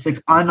 It's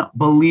like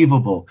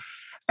unbelievable.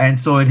 And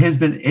so it has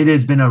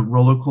been a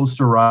roller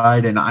coaster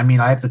ride. And I mean,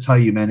 I have to tell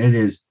you, man,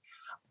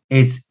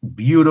 it's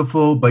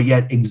beautiful, but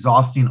yet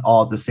exhausting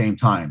all at the same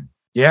time.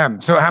 Yeah.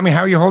 So, I mean,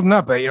 how are you holding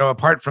up? You know,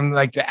 apart from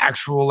like the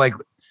actual like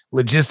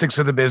logistics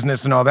of the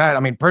business and all that.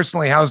 I mean,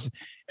 personally, how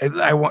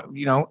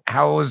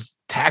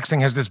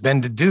taxing has this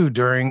been to do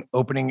during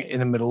opening in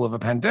the middle of a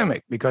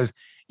pandemic? Because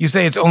you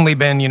say it's only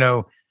been,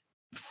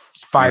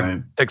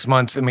 5-6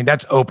 months. I mean,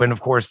 that's open.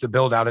 Of course, the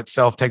build out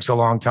itself takes a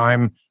long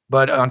time.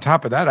 But on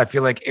top of that, I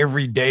feel like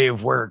every day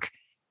of work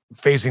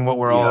facing what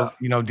we're all,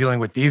 dealing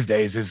with these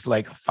days is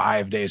like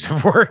 5 days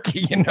of work,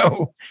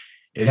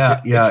 It's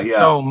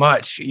so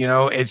much,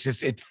 it's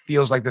just, it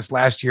feels like this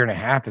last year and a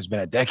half has been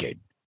a decade.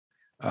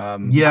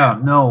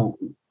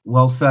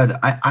 Well said.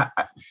 I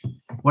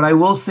what I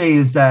will say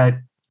is that,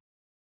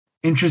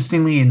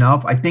 interestingly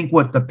enough, I think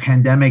what the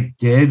pandemic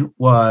did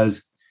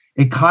was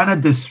it kind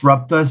of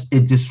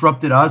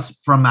disrupted us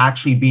from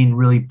actually being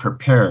really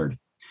prepared.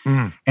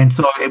 And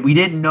so we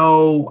didn't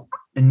know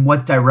in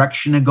what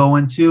direction to go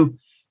into.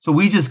 So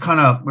we just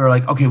we're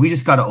like, okay, we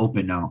just got to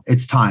open now.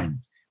 It's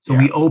time. So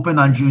we opened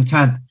on June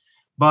 10th.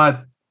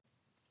 But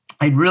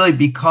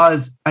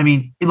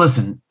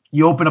listen,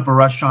 you open up a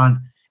restaurant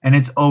and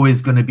it's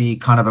always going to be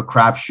kind of a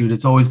crapshoot.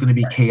 It's always going to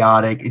be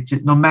chaotic. It's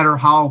no matter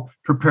how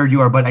prepared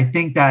you are. But I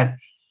think that,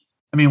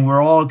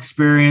 we're all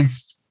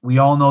experienced. We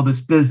all know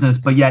this business,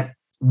 but yet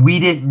we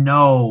didn't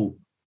know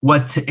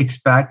what to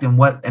expect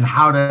and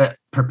how to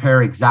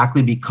prepare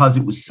exactly, because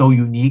it was so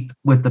unique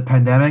with the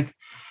pandemic.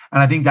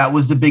 And I think that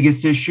was the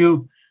biggest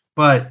issue.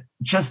 But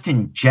just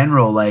in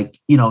general,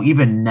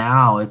 even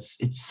now, it's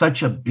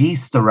such a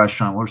beast, the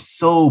restaurant. We're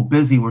so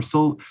busy. We're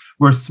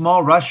a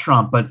small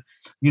restaurant, but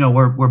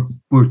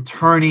we're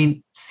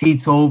turning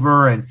seats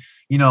over, and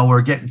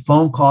we're getting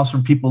phone calls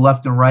from people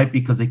left and right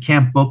because they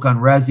can't book on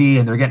Resi,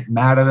 and they're getting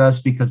mad at us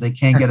because they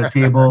can't get a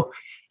table.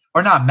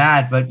 Or not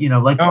mad, but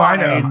like, oh, I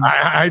know.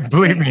 I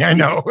believe me, I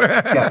know.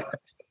 Yeah.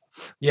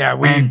 Yeah,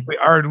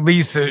 our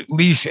leash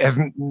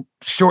hasn't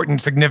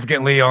shortened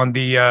significantly on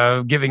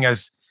the giving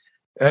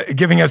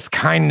us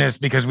kindness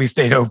because we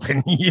stayed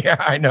open. Yeah,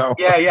 I know.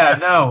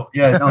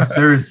 No,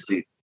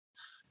 seriously.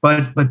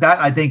 But that,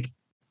 I think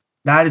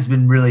that has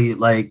been really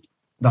like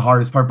the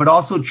hardest part, but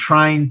also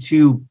trying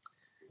to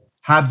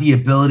have the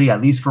ability,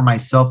 at least for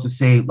myself, to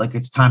say like,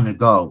 it's time to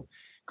go.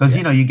 Because,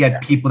 you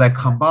get people that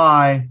come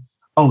by,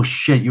 oh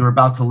shit, you were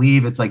about to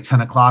leave. It's like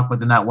 10 o'clock, but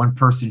then that one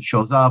person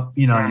shows up,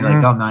 and you're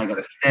like, oh, now I got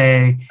to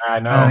stay. I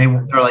know.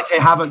 And they're like, hey,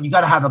 you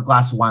got to have a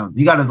glass of wine.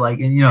 You got to like,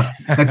 and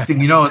next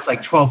thing you know, it's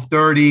like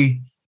 12:30.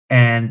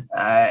 And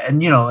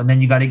then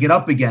you got to get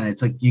up again.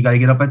 It's like, you got to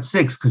get up at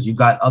 6 because you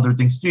got other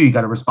things to do. You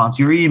got to respond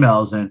to your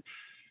emails. And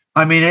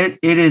I mean, it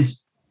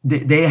is,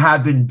 they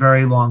have been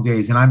very long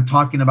days, and I'm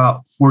talking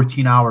about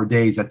 14-hour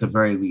days at the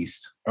very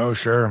least. Oh,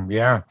 sure.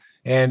 Yeah.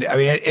 And I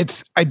mean,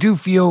 I do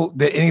feel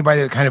that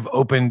anybody that kind of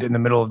opened in the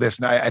middle of this,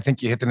 and I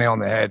think you hit the nail on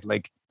the head,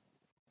 like,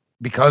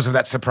 because of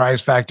that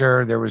surprise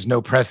factor, there was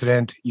no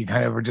precedent. You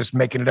kind of were just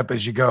making it up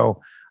as you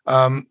go.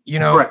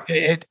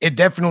 It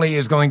definitely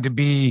is going to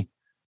be,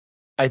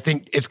 I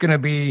think it's going to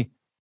be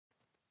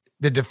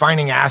the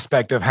defining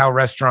aspect of how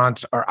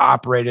restaurants are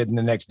operated in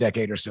the next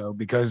decade or so,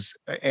 because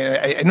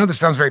I know this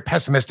sounds very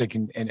pessimistic,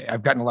 and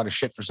I've gotten a lot of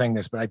shit for saying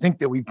this, but I think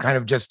that we've kind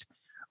of just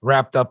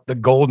wrapped up the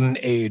golden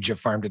age of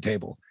farm to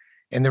table.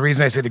 And the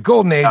reason I say the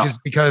golden age is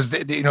because,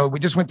 we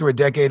just went through a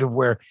decade of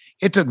where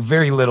it took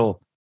very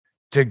little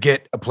to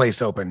get a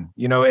place open.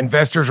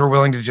 Investors were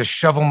willing to just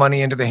shovel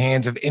money into the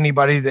hands of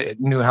anybody that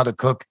knew how to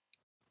cook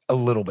a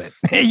little bit.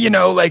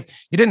 Like,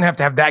 you didn't have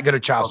to have that good a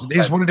child. So they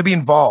just wanted to be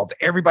involved.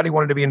 Everybody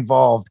wanted to be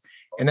involved.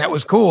 And that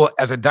was cool.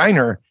 As a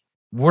diner,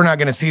 we're not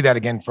going to see that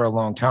again for a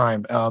long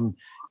time.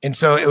 And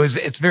so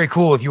it's very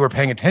cool if you were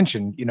paying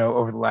attention,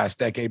 over the last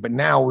decade. But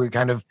now we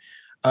kind of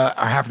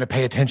are having to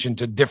pay attention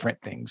to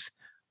different things.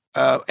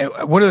 And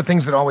one of the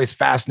things that always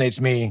fascinates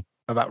me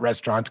about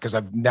restaurants, because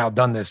I've now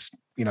done this,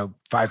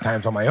 5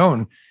 times on my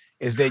own,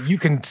 is that you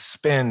can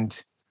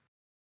spend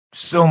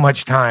so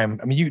much time,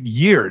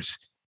 years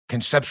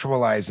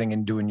conceptualizing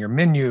and doing your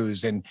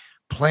menus and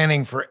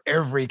planning for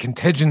every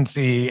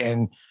contingency.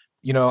 And,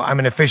 I'm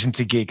an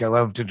efficiency geek. I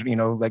love to,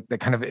 like the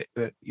kind of,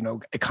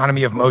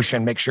 economy of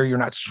motion, make sure you're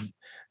not,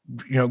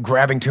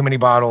 grabbing too many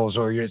bottles,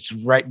 or it's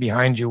right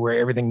behind you where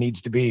everything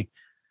needs to be.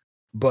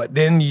 But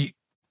then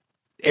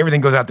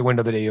everything goes out the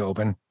window the day you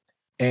open,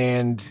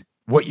 and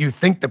what you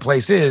think the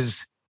place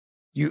is,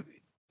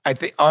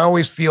 I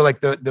always feel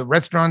like the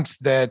restaurants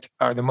that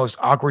are the most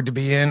awkward to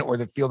be in, or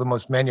that feel the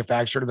most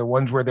manufactured, are the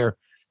ones where they're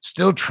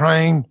still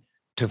trying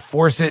to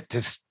force it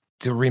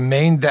to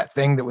remain that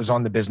thing that was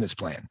on the business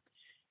plan.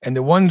 And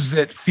the ones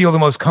that feel the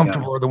most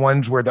comfortable are the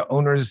ones where the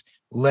owners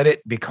let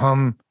it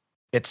become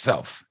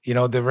itself.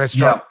 The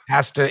restaurant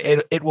has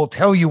to, it will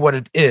tell you what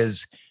it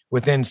is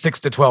within 6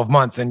 to 12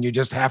 months. And you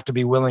just have to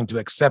be willing to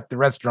accept the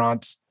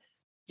restaurant's,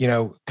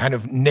 kind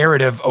of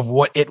narrative of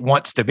what it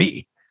wants to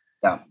be.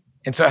 Yeah.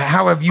 And so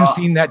how have you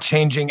seen that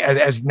changing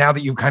as now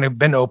that you've kind of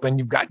been open,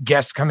 you've got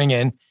guests coming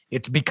in,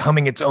 it's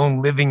becoming its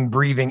own living,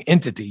 breathing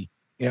entity.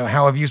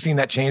 How have you seen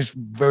that change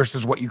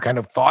versus what you kind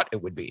of thought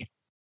it would be?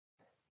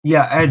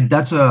 Yeah. And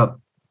that's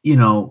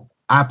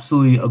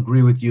absolutely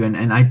agree with you.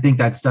 And I think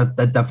that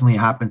definitely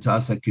happened to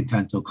us at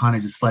Contento, kind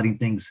of just letting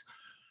things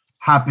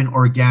happen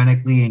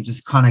organically and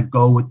just kind of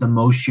go with the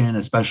motion,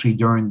 especially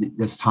during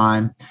this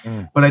time.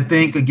 But I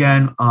think,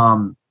 again,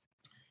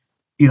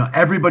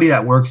 everybody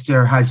that works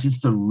there has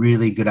just a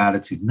really good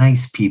attitude,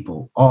 nice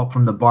people, all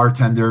from the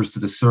bartenders to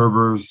the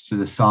servers to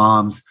the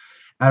somms.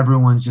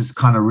 Everyone's just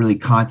kind of really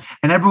kind,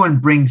 and everyone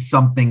brings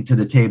something to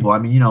the table.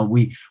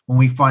 When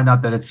we find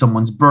out that it's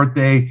someone's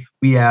birthday,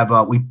 we have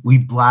we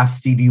blast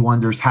Stevie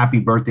Wonder's "Happy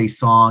Birthday"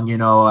 song,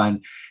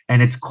 and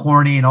it's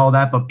corny and all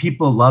that, but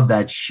people love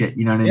that shit.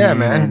 You know what I mean? Yeah,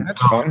 man,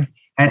 that's fun.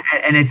 And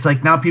it's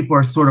like now people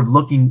are sort of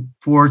looking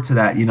forward to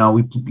that.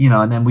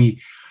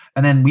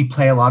 And then we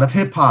play a lot of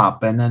hip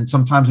hop, and then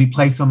sometimes we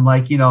play some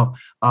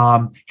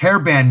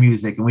hairband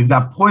music, and we've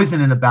got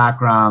Poison in the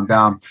background.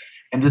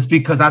 And just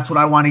because that's what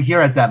I want to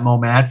hear at that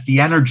moment, that's the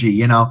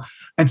energy,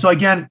 And so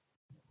again,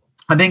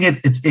 I think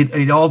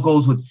it all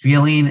goes with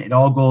feeling. It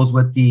all goes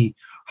with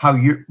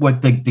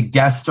what the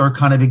guests are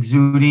kind of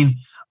exuding.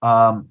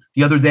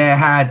 The other day I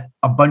had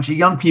a bunch of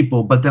young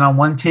people, but then on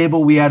one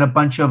table we had a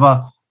bunch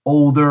of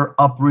older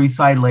Upper East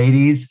Side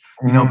ladies,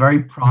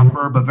 very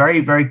proper, but very,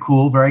 very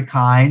cool, very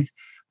kind.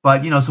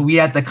 But, so we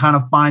had to kind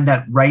of find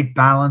that right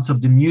balance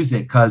of the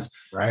music because,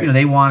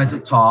 they wanted to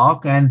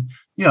talk, and,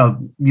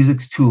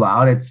 music's too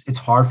loud. It's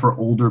hard for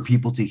older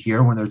people to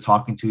hear when they're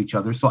talking to each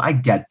other. So I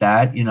get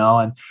that,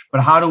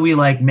 but how do we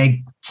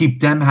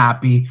keep them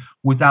happy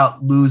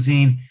without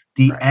losing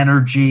the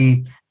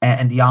energy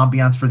and the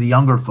ambiance for the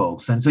younger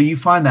folks? And so you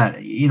find that,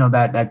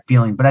 that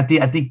feeling. But I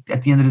think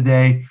at the end of the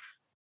day,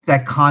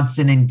 that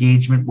constant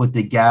engagement with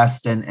the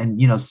guest, and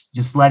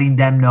just letting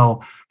them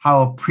know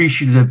how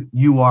appreciative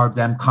you are of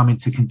them coming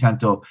to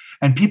Contento.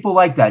 And people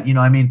like that.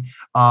 I mean,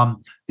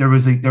 there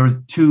was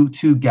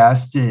two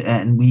guests,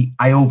 and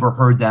I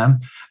overheard them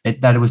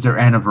that it was their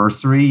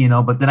anniversary,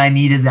 but then I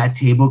needed that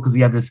table because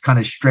we have this kind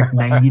of strict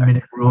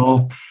 90-minute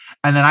rule.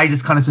 And then I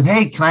just kind of said,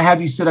 hey, can I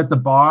have you sit at the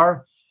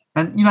bar?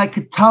 And, I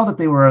could tell that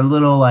they were a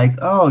little like,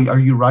 oh, are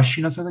you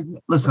rushing us? I was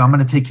like, listen, I'm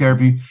going to take care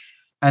of you.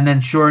 And then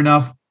sure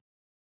enough,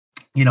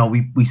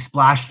 we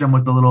splashed them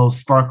with a little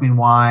sparkling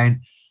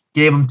wine,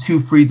 gave them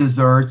 2 free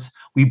desserts.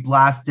 We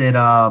blasted,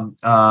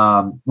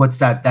 what's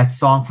that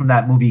song from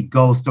that movie,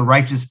 Ghost, The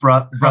Righteous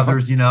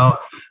Brothers,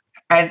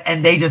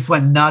 and they just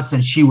went nuts.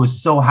 And she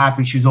was so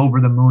happy. She was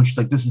over the moon. She's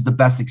like, this is the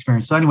best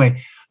experience. So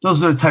anyway,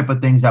 those are the type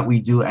of things that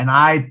we do. And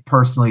I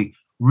personally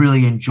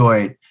really enjoy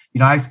it.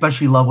 I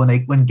especially love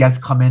when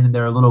guests come in and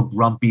they're a little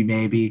grumpy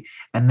maybe,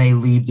 and they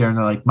leave there and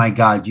they're like, my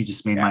God, you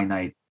just made my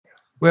night.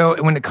 Well,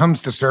 when it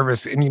comes to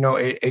service, and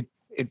it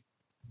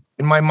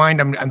in my mind,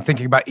 I'm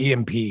thinking about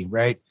EMP,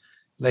 right?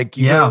 Like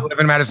you live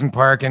in Madison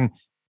Park, and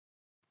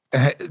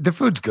the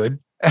food's good.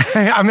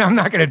 I mean, I'm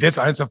not going to diss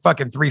on it. It's a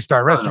fucking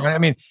 3-star restaurant. I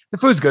mean, the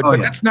food's good, but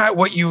that's not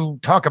what you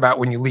talk about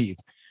when you leave.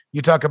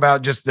 You talk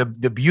about just the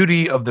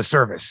beauty of the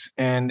service,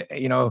 and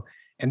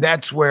and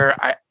that's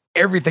where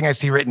everything I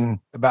see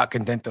written about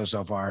Contento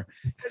so far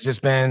has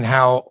just been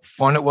how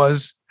fun it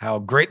was, how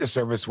great the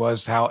service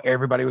was, how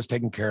everybody was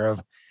taken care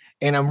of.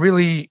 And I'm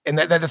really, and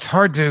that's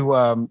hard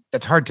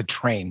to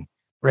train,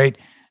 right?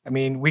 I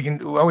mean, we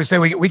always say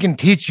we can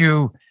teach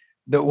you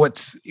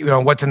what's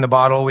in the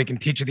bottle. We can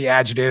teach you the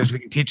adjectives. We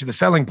can teach you the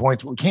selling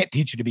points, but we can't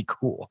teach you to be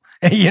cool,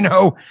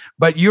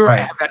 but you're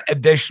at that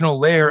additional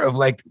layer of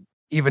like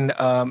even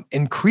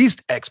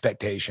increased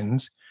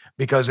expectations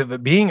because of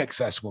it being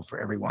accessible for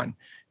everyone.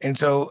 And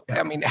so,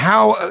 I mean,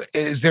 how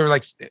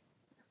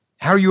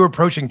are you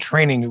approaching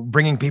training,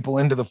 bringing people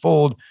into the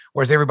fold,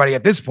 or is everybody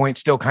at this point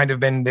still kind of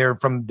been there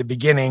from the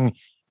beginning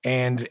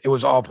and it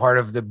was all part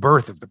of the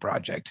birth of the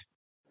project?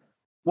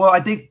 Well,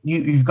 I think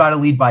you've got to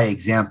lead by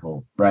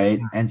example, right?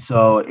 And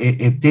so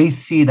if they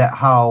see that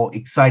how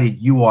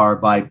excited you are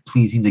by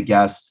pleasing the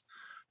guests,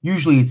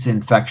 usually it's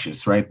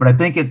infectious, right? But I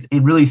think it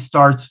really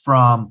starts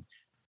from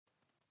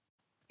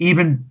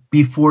even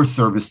before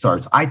service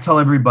starts. I tell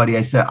everybody,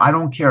 I said, I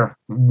don't care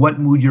what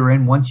mood you're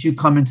in. Once you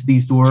come into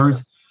these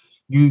doors,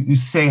 you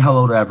say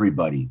hello to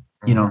everybody.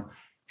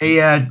 Hey,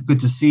 Ed, good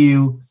to see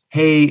you.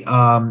 Hey,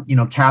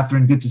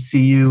 Catherine, good to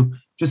see you.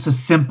 Just a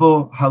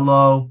simple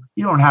hello.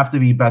 You don't have to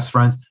be best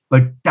friends,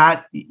 but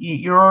that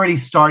you're already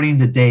starting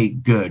the day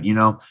good.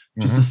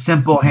 Just a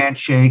simple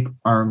handshake,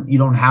 or you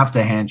don't have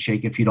to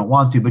handshake if you don't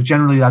want to. But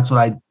generally, that's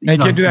what you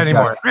can't do that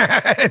anymore.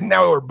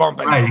 Now we're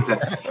bumping, right?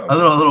 Exactly. A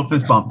little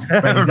fist bump.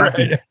 Right?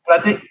 Exactly. Right.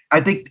 But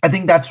I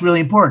think that's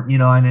really important.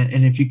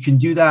 And if you can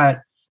do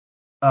that,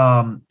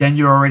 then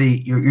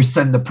you're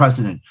setting the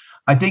precedent.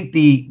 I think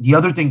the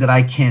other thing that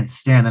I can't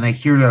stand, and I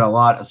hear that a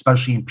lot,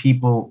 especially in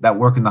people that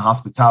work in the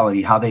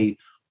hospitality, how they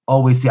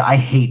always say, I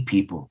hate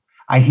people.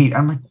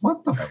 I'm like, what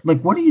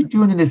what are you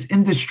doing in this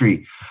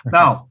industry?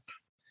 Now,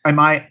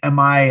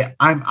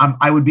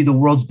 I would be the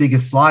world's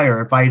biggest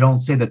liar if I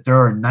don't say that there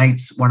are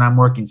nights when I'm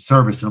working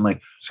service and I'm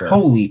like,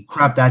 holy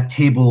crap, that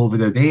table over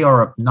there, they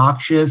are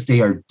obnoxious,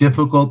 they are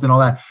difficult and all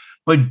that.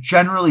 But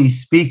generally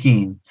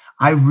speaking,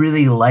 I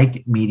really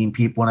like meeting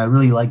people, and I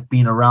really like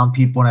being around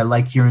people, and I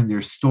like hearing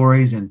their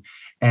stories and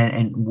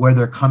where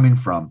they're coming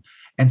from.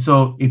 And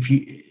so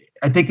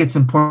I think it's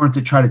important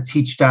to try to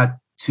teach that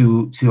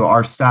to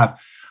our staff.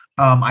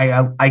 I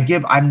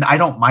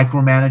don't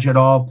micromanage at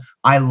all.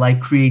 I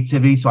like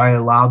creativity. So I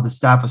allow the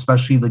staff,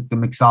 especially like the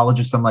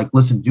mixologists, I'm like,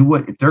 listen,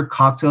 if there are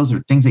cocktails or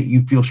things that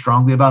you feel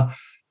strongly about,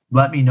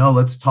 let me know.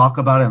 Let's talk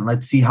about it, and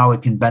let's see how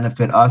it can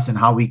benefit us and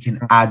how we can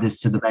add this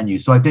to the menu.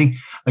 So I think,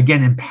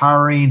 again,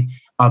 empowering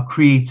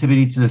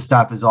creativity to the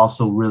staff is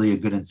also really a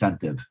good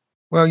incentive.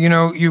 Well,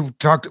 you've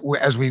talked,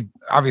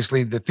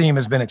 obviously the theme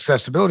has been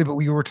accessibility, but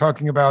we were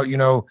talking about,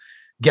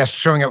 guests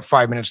showing up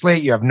 5 minutes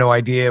late. You have no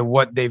idea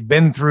what they've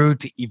been through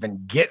to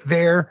even get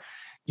there,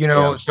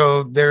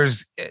 so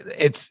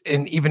it's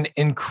an even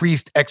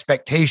increased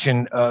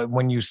expectation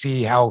when you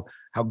see how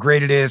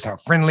great it is, how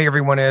friendly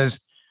everyone is.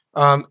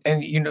 And,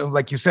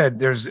 like you said,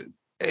 there's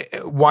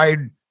a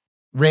wide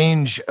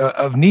range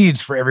of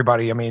needs for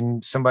everybody. I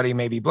mean, somebody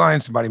may be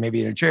blind, somebody may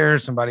be in a chair,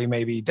 somebody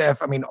may be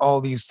deaf. I mean,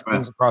 all these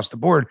things across the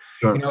board.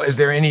 Sure. Is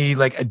there any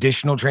like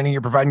additional training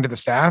you're providing to the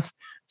staff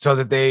so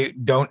that they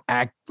don't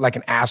act like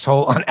an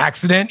asshole on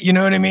accident? You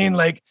know what I mean?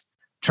 Like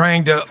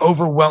trying to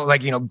overwhelm,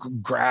 like,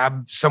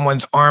 grab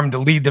someone's arm to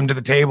lead them to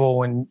the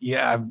table. And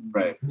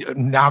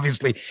and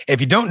obviously,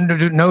 if you don't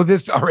know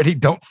this already,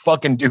 don't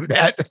fucking do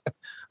that.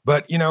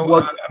 But,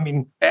 I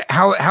mean,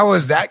 how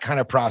is that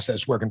kind of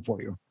process working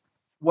for you?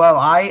 Well,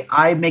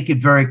 I make it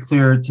very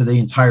clear to the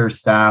entire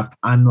staff.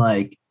 I'm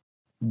like,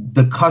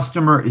 the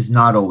customer is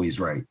not always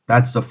right.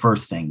 That's the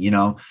first thing,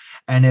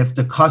 and if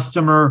the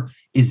customer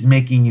is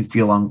making you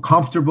feel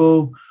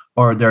uncomfortable,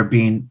 or they're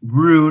being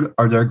rude,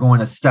 or they're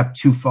going a step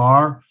too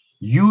far,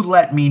 you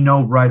let me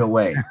know right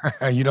away.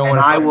 You don't and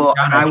want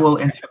to. I will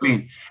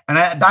intervene. And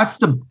that's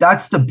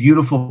the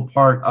beautiful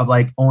part of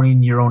like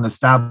owning your own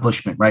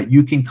establishment, right?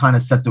 You can kind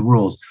of set the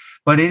rules,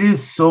 but it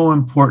is so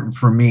important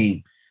for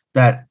me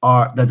that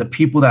the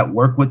people that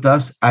work with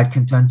us at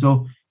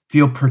Contento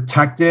feel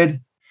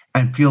protected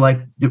and feel like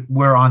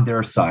we're on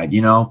their side,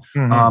 you know?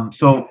 Mm-hmm.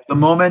 So the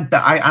moment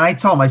that I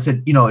tell them, I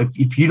said, you know,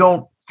 if you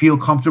don't feel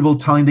comfortable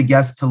telling the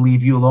guests to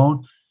leave you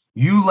alone,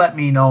 you let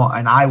me know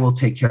and I will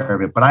take care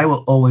of it. But I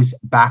will always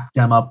back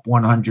them up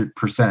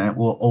 100% and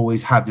will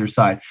always have their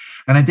side.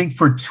 And I think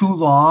for too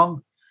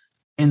long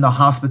in the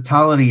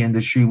hospitality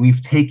industry,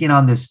 we've taken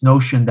on this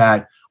notion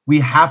that we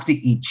have to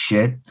eat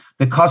shit.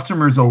 The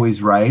customer's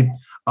always right.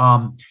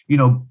 You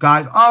know,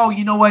 guys, oh,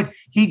 you know what?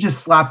 He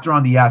just slapped her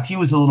on the ass. He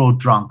was a little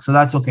drunk. So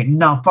that's okay.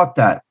 No, fuck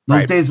that.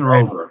 Those days are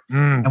over.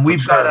 And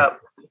we've got to,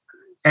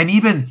 and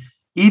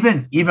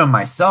even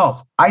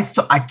myself, I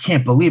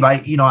can't believe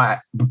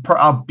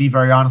I'll be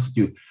very honest with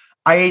you.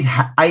 I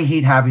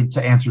hate having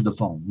to answer the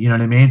phone. You know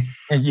what I mean?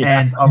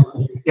 Yeah. And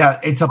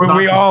it's obnoxious.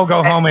 We all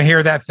go home and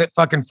hear that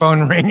fucking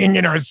phone ringing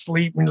in our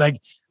sleep and like,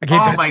 I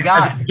can't. Oh my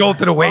God!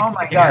 Jolted awake. Oh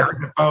my God!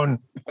 The phone.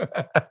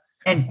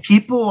 And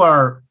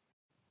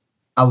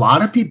a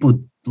lot of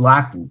people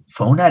lack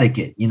phone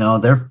etiquette. You know,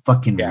 they're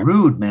fucking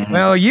rude, man.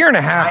 Well, a year and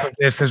a half of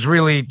this has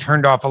really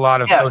turned off a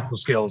lot of social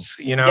skills.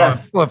 You know,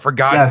 people have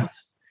forgotten.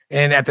 Yes.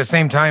 And at the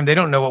same time, they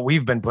don't know what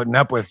we've been putting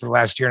up with for the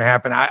last year and a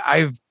half.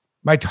 And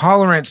my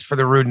tolerance for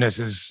the rudeness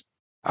is,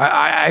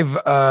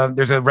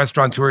 there's a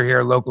restaurateur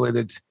here locally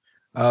that's,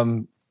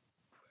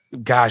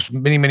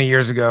 many, many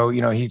years ago,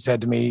 you know, he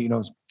said to me, you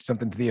know,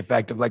 something to the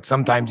effect of like,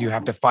 sometimes you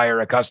have to fire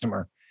a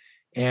customer.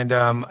 And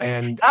I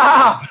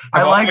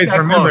like that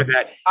remember quote.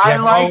 That. I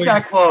like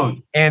that quote.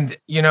 And,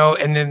 you know,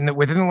 and then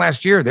within the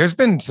last year, there's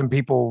been some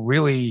people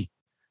really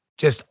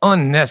just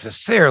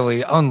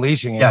unnecessarily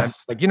unleashing it.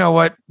 Yes. Like, you know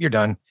what? You're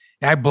done.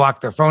 I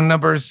blocked their phone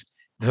numbers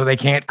so they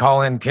can't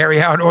call in carry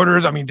out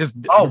orders. I mean, just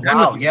we're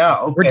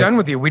done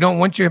with you. We don't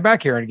want you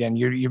back here again.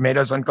 You made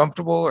us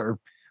uncomfortable or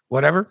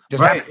whatever.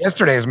 Just happened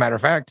yesterday, as a matter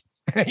of fact.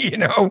 You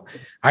know,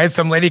 I had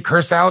some lady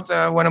curse out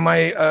one of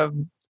my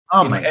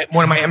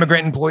one of my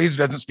immigrant employees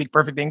who doesn't speak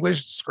perfect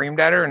English, screamed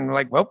at her and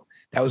like, well,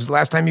 that was the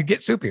last time you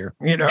get soup here.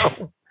 You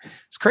know,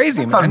 it's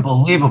crazy. It's man.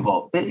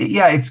 Unbelievable.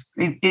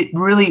 It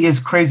really is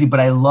crazy.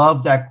 But I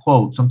love that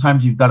quote.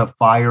 Sometimes you've got to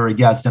fire a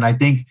guest, and I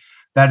think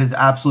that is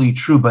absolutely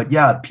true. But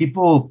yeah,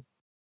 people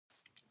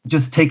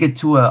just take it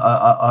to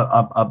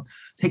a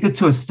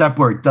step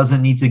where it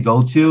doesn't need to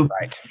go to.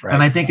 Right.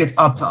 And I think it's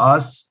up to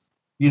us,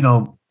 you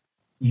know,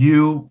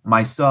 you,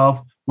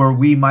 myself, where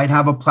we might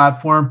have a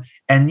platform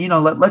and, you know,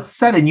 let's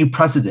set a new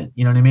precedent.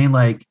 You know what I mean?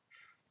 Like,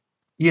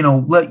 you know,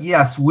 we're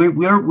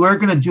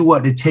going to do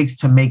what it takes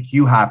to make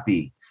you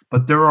happy,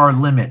 but there are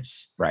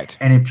limits. Right.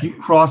 And if you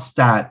cross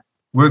that,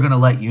 we're going to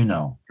let you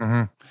know.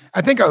 Mm-hmm. I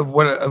think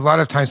what a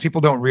lot of times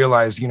people don't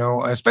realize, you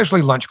know,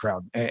 especially lunch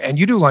crowd, and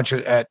you do lunch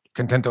at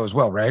Contento as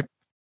well, right?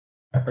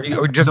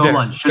 Or just no dinner?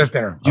 Lunch, just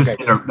dinner. Just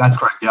dinner. That's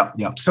correct.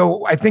 Yeah.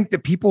 So I think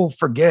that people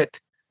forget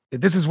that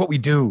this is what we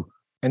do,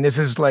 and this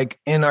is like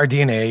in our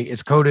DNA.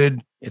 It's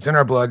coded. It's in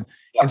our blood.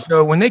 Yeah. And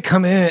so when they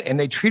come in and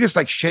they treat us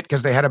like shit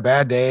because they had a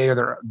bad day or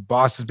their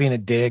boss is being a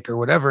dick or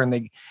whatever,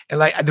 and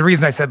like the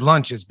reason I said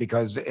lunch is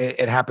because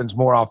it happens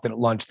more often at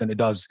lunch than it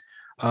does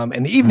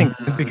in the evening,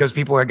 because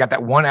people have got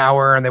that 1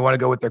 hour and they want to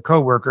go with their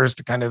coworkers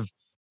to kind of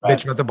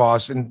bitch about the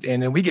boss, and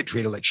then we get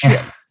treated like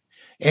shit.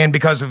 And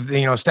because of the,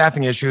 you know,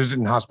 staffing issues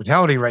in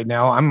hospitality right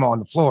now, I'm on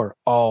the floor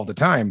all the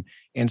time,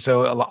 and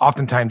so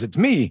oftentimes it's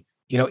me,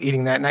 you know,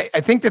 eating that. And I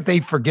think that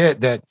they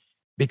forget that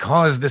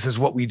because this is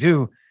what we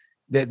do,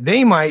 that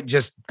they might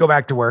just go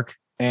back to work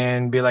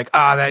and be like,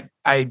 that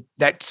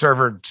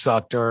server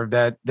sucked, or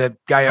that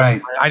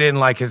guy, I didn't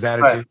like his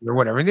attitude or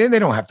whatever. They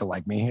don't have to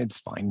like me. It's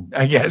fine,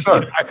 I guess.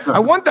 Sure. I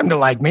want them to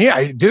like me.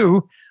 I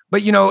do.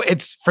 But, you know,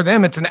 it's for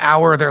them, it's an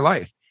hour of their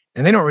life.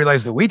 And they don't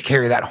realize that we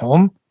carry that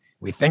home.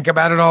 We think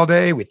about it all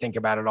day. We think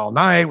about it all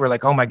night. We're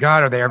like, oh my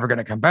God, are they ever going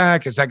to come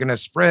back? Is that going to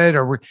spread?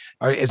 Or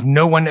is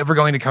no one ever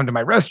going to come to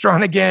my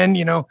restaurant again?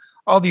 You know,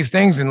 all these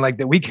things, and like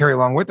that we carry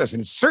along with us.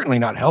 And it's certainly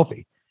not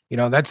healthy. You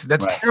know, that's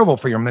terrible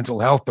for your mental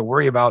health to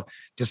worry about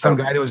just some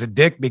guy that was a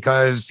dick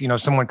because, you know,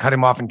 someone cut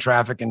him off in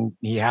traffic and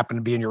he happened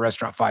to be in your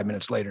restaurant 5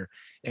 minutes later.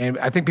 And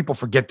I think people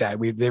forget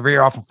that. They very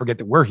often forget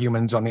that we're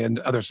humans on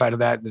the other side of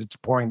that it's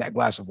pouring that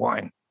glass of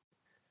wine.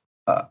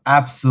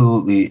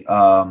 Absolutely.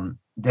 I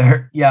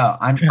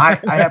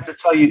have to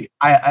tell you,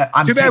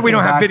 I'm too bad we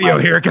don't have video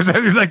here, because I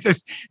like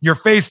this, your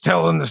face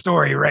telling the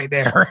story right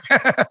there.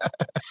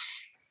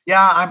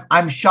 Yeah,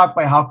 I'm shocked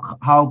by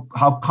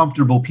how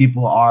comfortable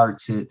people are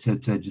to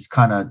just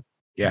kind of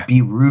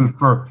be rude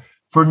for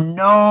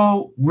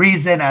no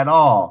reason at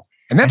all.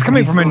 And that's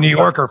coming from a New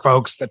Yorker,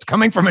 folks. That's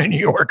coming from a New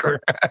Yorker.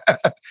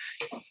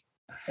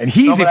 And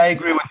I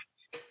agree with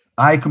you.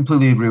 I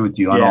completely agree with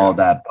you on all of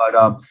that.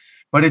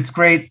 But it's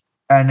great,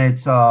 and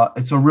it's a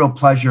real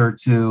pleasure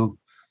to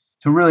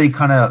really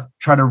kind of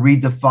try to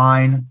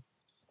redefine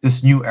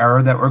this new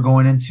era that we're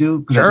going into.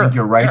 Because I think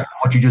you're right.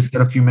 What you just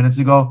said a few minutes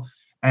ago.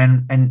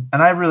 And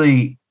I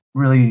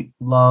really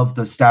love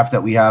the staff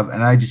that we have,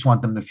 and I just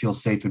want them to feel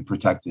safe and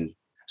protected.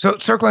 So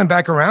circling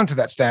back around to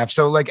that staff,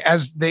 so like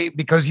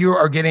because you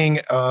are getting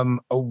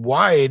a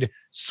wide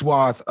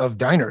swath of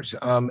diners,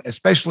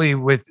 especially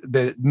with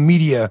the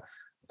media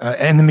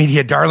and the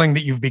media darling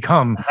that you've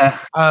become,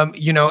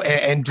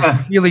 and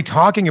just really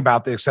talking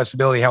about the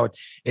accessibility, how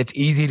it's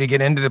easy to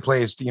get into the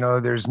place.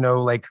 There's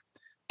no like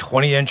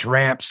 20-inch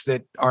ramps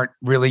that aren't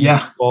really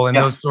useful and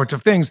those sorts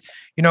of things.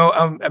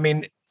 I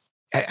mean,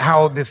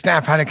 how the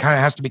staff kind of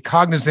has to be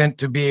cognizant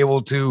to be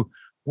able to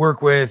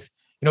work with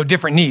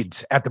different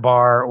needs at the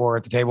bar or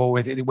at the table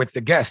with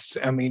the guests.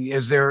 I mean,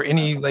 is there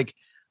any like,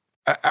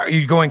 are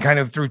you going kind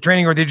of through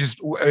training, or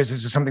is it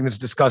just something that's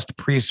discussed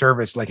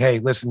pre-service? Like, hey,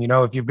 listen,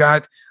 if you've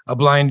got a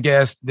blind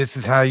guest, this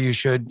is how you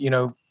should,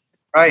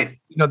 right.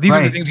 These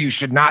are the things you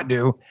should not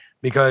do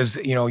because,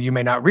 you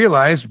may not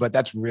realize, but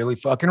that's really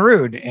fucking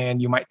rude.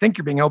 And you might think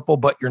you're being helpful,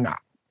 but you're not.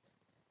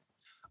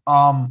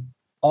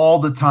 All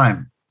the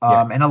time.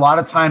 And a lot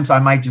of times I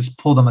might just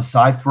pull them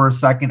aside for a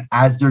second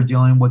as they're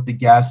dealing with the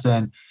guests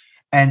and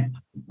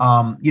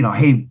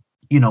hey,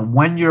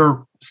 when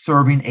you're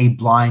serving a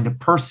blind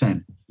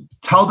person,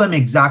 tell them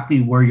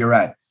exactly where you're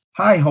at.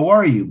 Hi, how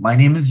are you? My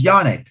name is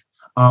Yannick.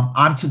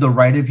 I'm to the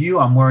right of you.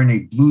 I'm wearing a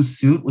blue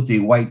suit with a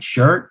white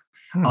shirt.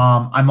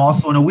 I'm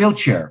also in a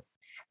wheelchair.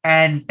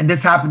 And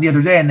this happened the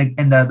other day. And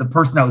the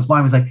person that was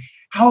blind was like,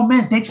 oh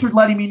man, thanks for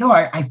letting me know.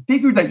 I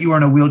figured that you were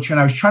in a wheelchair, and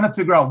I was trying to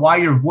figure out why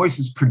your voice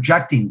is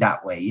projecting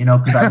that way,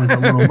 because I was a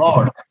little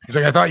lower. He's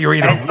like, I thought you were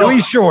either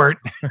really short.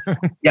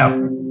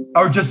 Yeah.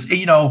 Or just,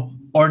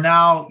 or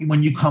now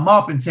when you come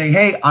up and say,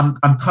 hey,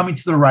 I'm coming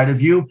to the right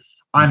of you.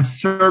 I'm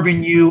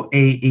serving you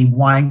a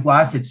wine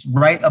glass. It's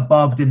right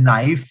above the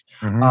knife.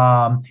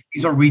 Mm-hmm.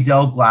 These are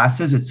Riedel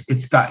glasses.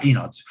 It's got,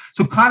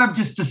 so kind of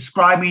just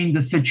describing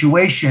the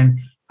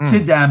situation to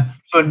them,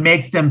 so it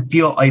makes them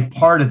feel a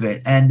part of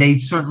it, and they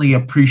certainly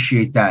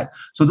appreciate that.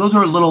 So those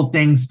are little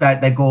things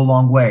that go a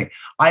long way.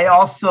 I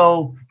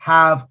also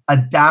have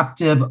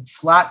adaptive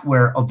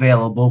flatware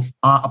available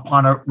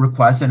upon a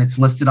request, and it's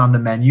listed on the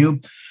menu.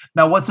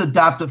 Now, what's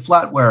adaptive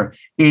flatware?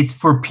 It's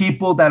for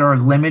people that are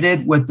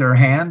limited with their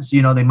hands.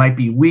 They might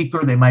be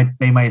weaker. They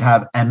might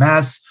have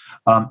MS,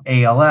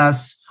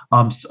 ALS,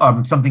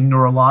 something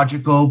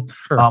neurological,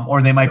 sure.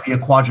 Or they might be a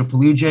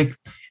quadriplegic,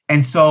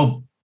 and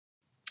so.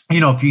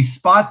 If you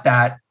spot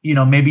that,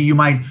 maybe you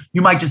might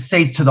just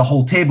say to the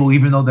whole table,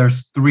 even though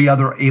there's 3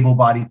 other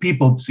able-bodied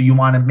people, so you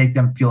want to make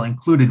them feel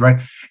included,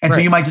 right? And so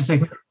you might just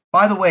say,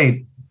 by the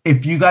way,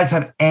 if you guys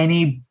have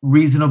any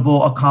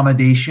reasonable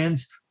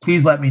accommodations,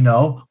 please let me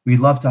know.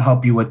 We'd love to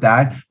help you with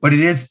that. But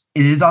it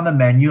is on the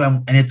menu,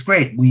 and it's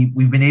great.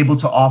 We've been able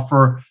to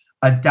offer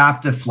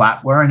adaptive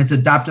flatware, and it's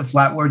adaptive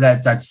flatware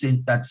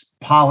that's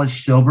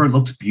polished silver. It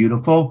looks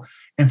beautiful.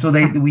 And so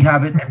we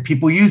have it and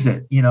people use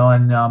it,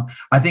 and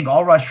I think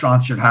all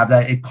restaurants should have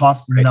that. It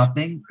costs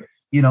nothing,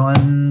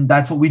 and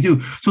that's what we do.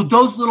 So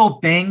those little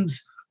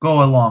things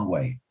go a long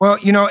way. Well,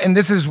 and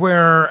this is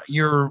where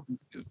you're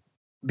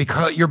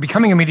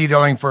becoming a media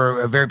darling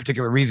for a very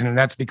particular reason. And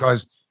that's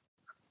because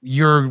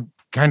you're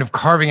kind of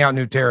carving out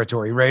new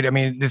territory, right? I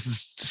mean, this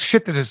is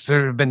shit that has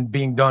sort of been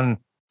being done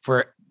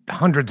for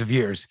hundreds of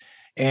years.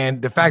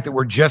 And the fact that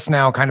we're just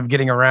now kind of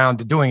getting around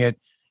to doing it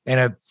in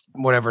a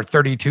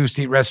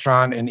 32-seat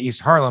restaurant in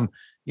East Harlem,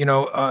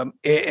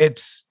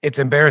 it's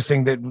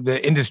embarrassing that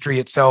the industry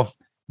itself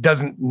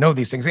doesn't know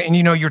these things. And,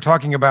 you're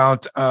talking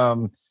about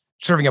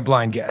serving a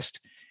blind guest.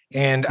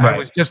 And I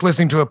was just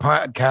listening to a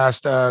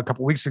podcast a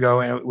couple of weeks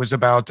ago, and it was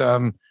about,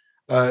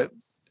 the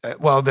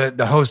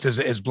host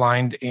is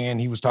blind, and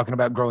he was talking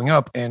about growing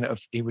up, and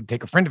if he would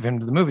take a friend of him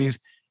to the movies,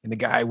 and the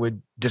guy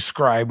would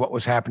describe what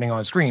was happening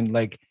on screen,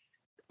 like,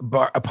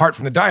 apart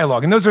from the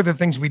dialogue. And those are the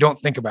things we don't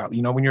think about.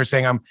 When you're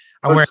saying I'm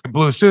wearing a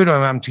blue suit,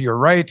 I'm to your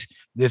right,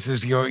 this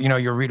is your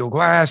Riedel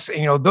glass,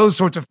 those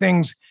sorts of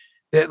things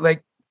that,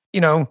 like,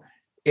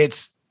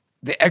 it's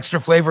the extra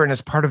flavor and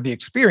it's part of the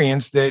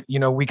experience that,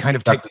 we kind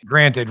of take for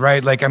granted,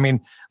 right? Like, I mean,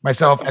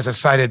 myself as a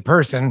sighted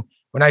person,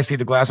 when I see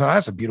the glass,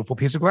 that's a beautiful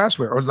piece of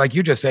glassware. Or like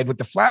you just said with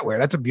the flatware,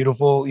 that's a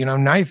beautiful,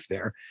 knife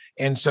there.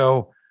 And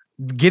so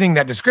getting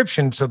that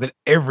description so that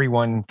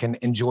everyone can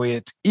enjoy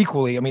it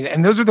equally. I mean,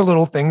 and those are the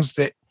little things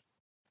that,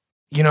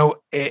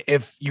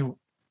 if you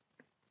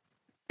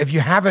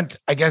haven't,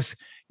 I guess,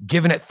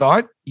 given it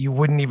thought, you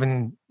wouldn't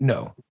even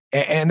know.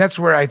 And that's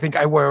where I think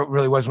where it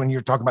really was when you're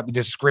talking about the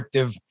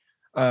descriptive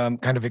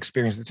kind of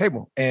experience at the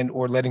table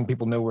or letting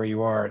people know where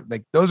you are.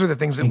 Like, those are the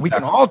things that we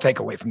can all take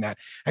away from that.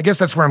 I guess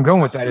that's where I'm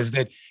going with that, is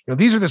that,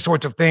 these are the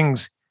sorts of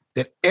things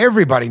that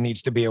everybody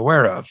needs to be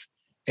aware of.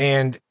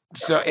 And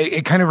so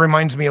it kind of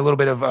reminds me a little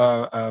bit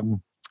of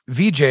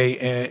VJ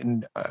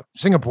in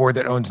Singapore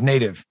that owns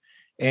Native.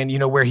 And,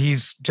 where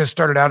he's just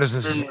started out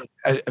as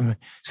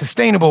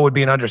sustainable would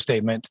be an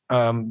understatement.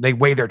 They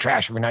weigh their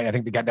trash every night. I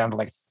think they got down to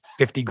like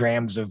 50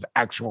 grams of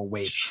actual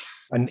waste.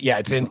 And yeah,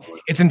 it's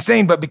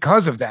insane. But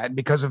because of that,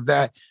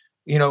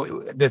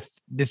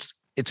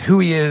 it's who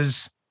he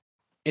is.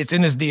 It's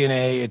in his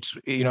DNA. It's,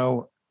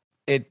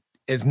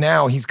 is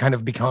now he's kind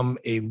of become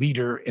a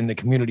leader in the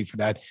community for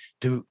that,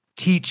 to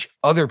teach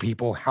other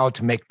people how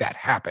to make that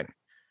happen.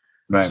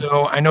 Right.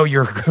 So I know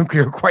you're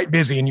quite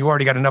busy and you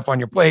already got enough on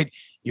your plate.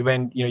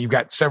 You've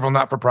got several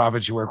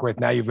not-for-profits you work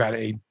with. Now you've got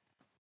a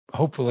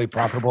hopefully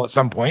profitable at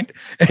some point,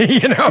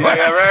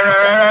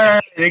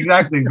 right.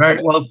 Exactly. Very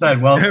well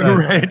said. Well said.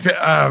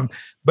 Right.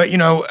 But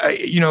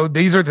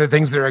these are the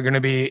things that are going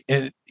to be,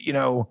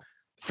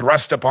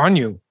 thrust upon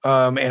you.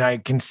 And I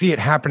can see it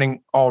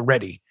happening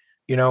already.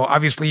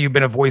 Obviously you've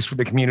been a voice for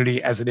the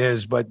community as it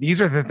is, but these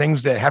are the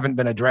things that haven't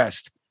been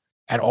addressed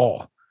at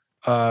all.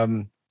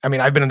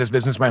 I've been in this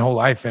business my whole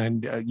life,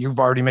 and you've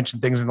already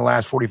mentioned things in the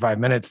last 45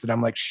 minutes that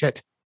I'm like,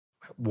 shit,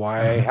 why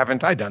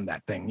haven't I done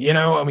that thing?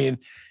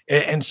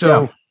 And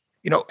so,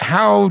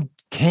 how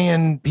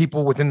can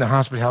people within the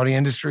hospitality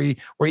industry,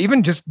 or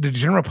even just the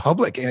general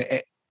public,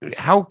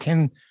 how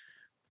can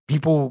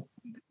people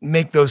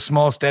make those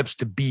small steps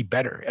to be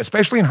better,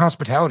 especially in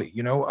hospitality,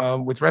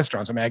 with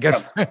restaurants? I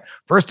guess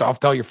first off,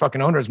 tell your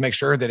fucking owners, make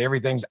sure that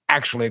everything's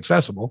actually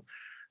accessible.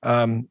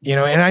 And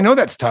I know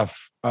that's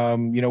tough.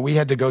 We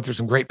had to go through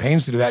some great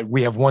pains to do that.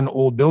 We have one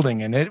old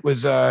building, and it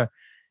was a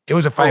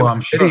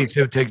fight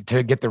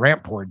to get the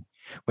ramp poured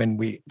when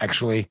we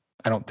actually,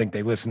 I don't think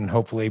they listened,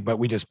 hopefully, but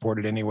we just poured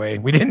it anyway.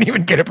 We didn't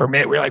even get a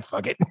permit. We were like,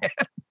 fuck it.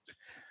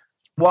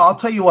 Well, I'll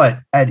tell you what,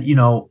 Ed,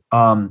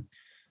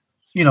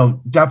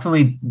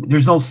 definitely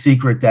there's no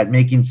secret that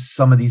making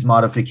some of these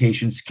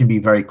modifications can be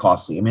very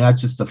costly.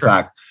 That's just a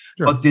fact.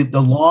 Sure. But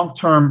the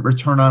long-term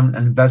return on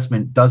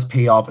investment does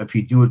pay off if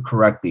you do it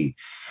correctly.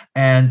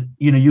 And,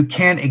 you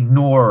can't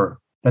ignore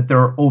that there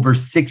are over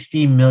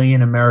 60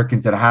 million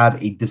Americans that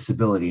have a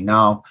disability.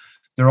 Now,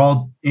 they're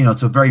all,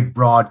 it's a very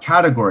broad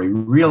category.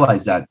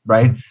 Realize that,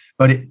 right?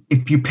 But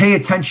if you pay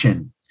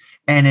attention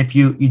and if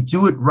you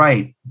do it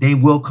right, they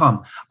will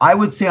come. I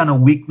would say on a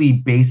weekly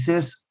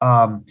basis,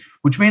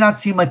 which may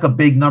not seem like a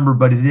big number,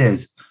 but it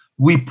is.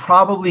 We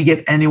probably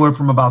get anywhere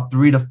from about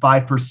 3 to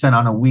 5%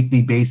 on a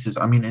weekly basis.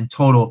 In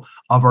total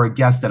of our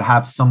guests that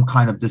have some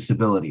kind of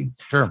disability.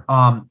 Sure.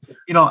 And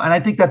I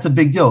think that's a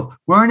big deal.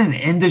 We're in an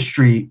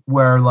industry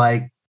where,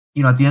 at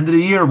the end of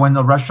the year, when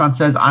the restaurant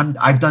says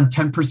I've done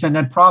 10%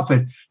 net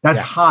profit, that's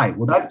high.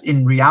 Well, that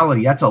in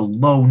reality, that's a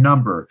low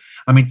number.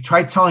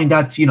 Try telling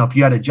that, if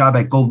you had a job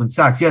at Goldman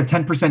Sachs, you had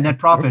 10% net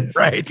profit,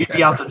 right? You'd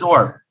be out the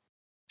door.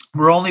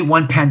 We're only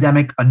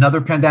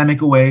another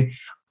pandemic away.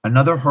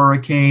 Another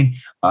hurricane,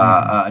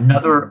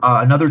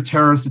 another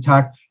terrorist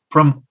attack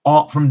from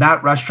that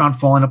restaurant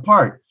falling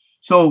apart.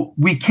 So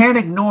we can't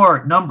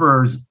ignore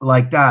numbers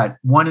like that.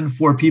 1 in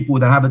 4 people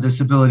that have a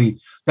disability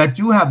that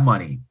do have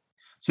money.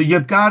 So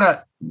you've got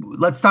to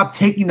let's stop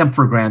taking them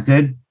for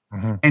granted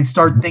and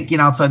start thinking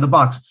outside the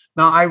box.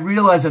 Now, I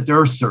realize that there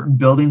are certain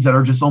buildings that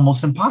are just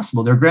almost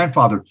impossible. They're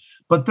grandfathered,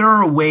 but there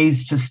are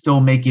ways to still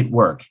make it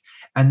work.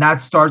 And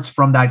that starts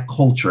from that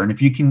culture. And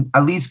if you can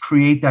at least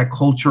create that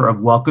culture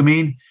of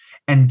welcoming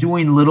and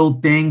doing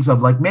little things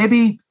of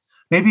maybe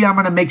I'm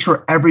going to make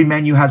sure every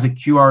menu has a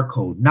QR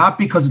code, not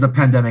because of the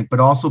pandemic, but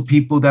also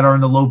people that are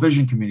in the low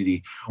vision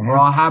community, or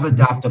I'll have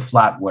adaptive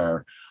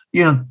flatware.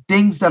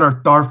 Things that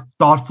are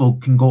thoughtful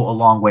can go a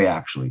long way,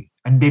 actually.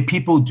 And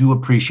people do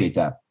appreciate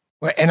that.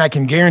 Well, and I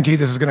can guarantee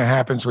this is going to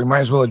happen. So we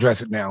might as well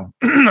address it now.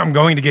 I'm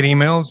going to get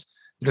emails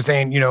that are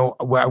saying,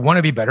 I want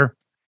to be better.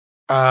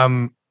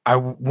 I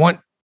want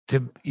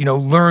to,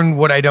 learn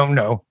what I don't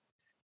know.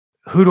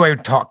 Who do I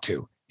talk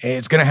to?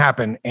 It's going to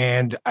happen.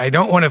 And I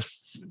don't want to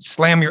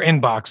slam your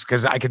inbox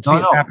because I could see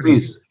it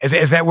happening.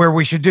 Is that where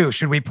we should do?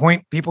 Should we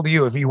point people to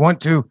you? If you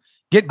want to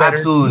get better,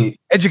 absolutely,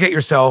 educate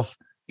yourself,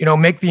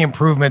 make the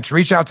improvements,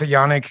 reach out to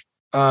Yannick.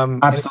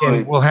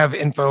 Absolutely. We'll have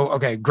info.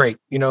 Okay, great.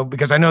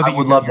 Because I know that you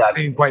would love that.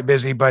 Being quite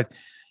busy, but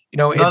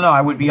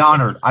I would be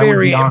honored. I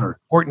would be honored.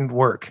 Important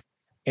work.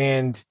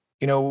 And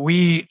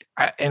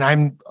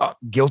I'm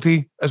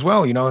guilty as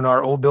well. In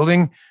our old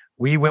building,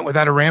 we went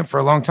without a ramp for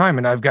a long time,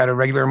 and I've got a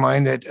regular of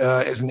mine that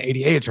is an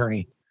ADA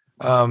attorney,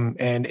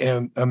 and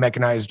in a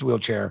mechanized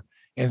wheelchair,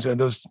 and so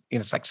those,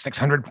 it's like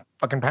 600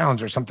 fucking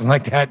pounds or something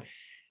like that.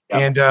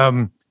 Yep.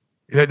 And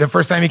the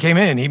first time he came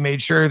in, he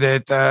made sure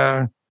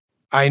that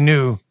I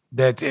knew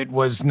that it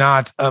was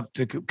not up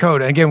to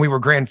code. And again, we were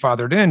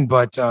grandfathered in,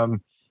 but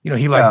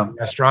he liked the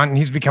restaurant, and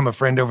he's become a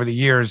friend over the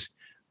years.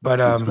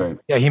 But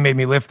he made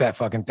me lift that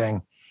fucking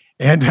thing.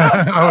 And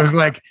I was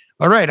like,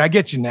 all right, I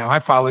get you now. I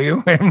follow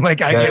you. I'm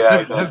like, I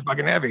get it. That's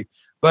fucking heavy.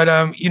 But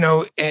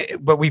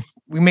but we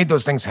made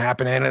those things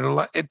happen,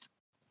 and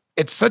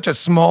it's such a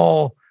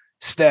small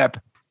step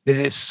that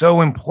is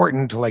so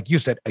important to, like you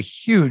said, a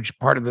huge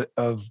part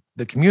of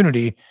the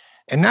community.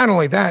 And not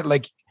only that,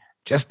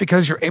 just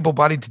because you're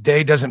able-bodied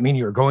today doesn't mean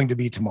you're going to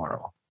be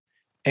tomorrow.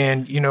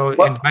 And and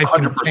life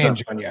can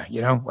change on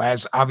you.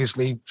 As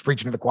obviously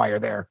preaching to the choir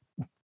there.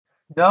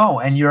 No,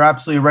 and you're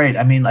absolutely right.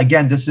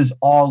 Again, this is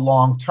all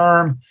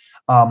long-term.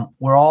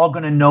 We're all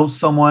going to know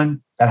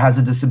someone that has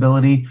a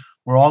disability.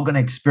 We're all going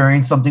to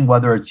experience something,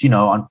 whether it's,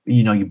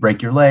 you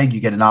break your leg, you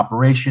get an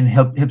operation,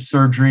 hip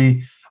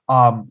surgery.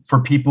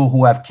 For people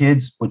who have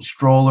kids with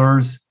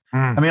strollers,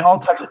 I mean, all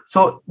types.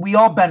 So we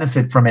all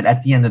benefit from it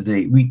at the end of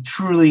the day. We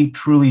truly,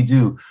 truly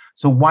do.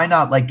 So why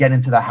not like get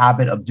into the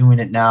habit of doing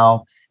it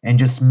now and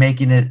just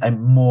making it a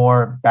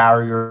more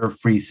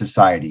barrier-free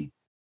society?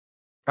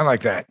 I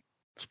like that.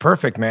 It's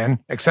perfect, man.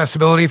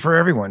 Accessibility for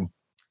everyone.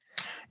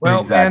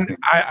 Well, Exactly.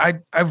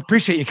 man, I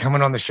appreciate you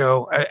coming on the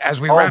show.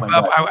 As we wrap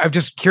up, I'm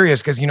just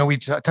curious because, you know, we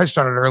touched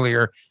on it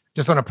earlier,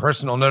 just on a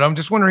personal note. I'm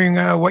just wondering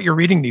what you're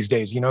reading these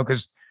days, you know,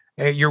 because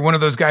you're one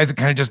of those guys that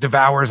kind of just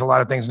devours a lot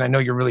of things. And I know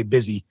you're really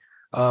busy.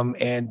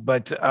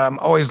 But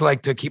always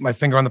like to keep my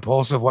finger on the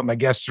pulse of what my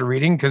guests are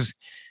reading because,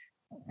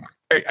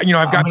 you know,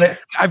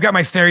 I've got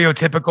my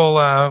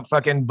stereotypical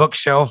fucking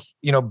bookshelf,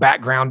 you know,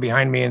 background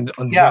behind me and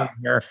on Zoom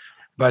here.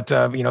 But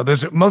you know,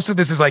 there's most of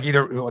this is like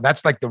either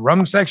that's like the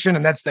rum section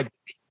and that's like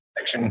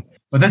section.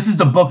 But this is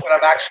the book that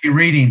I'm actually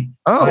reading.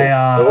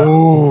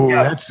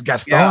 That's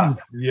Gaston.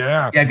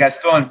 Yeah,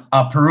 Gaston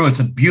Peru. It's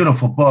a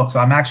beautiful book. So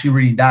I'm actually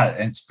reading that,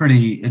 and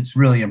it's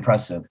really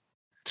impressive.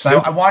 So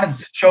I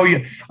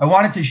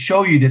wanted to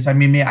show you this. I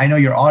mean, I know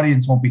your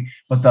audience won't be,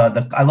 but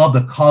I love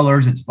the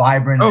colors. It's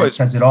vibrant. It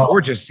says it all.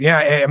 Gorgeous.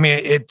 Yeah, I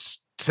mean, it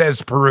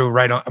says Peru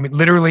right on. I mean,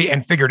 literally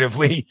and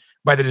figuratively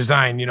by the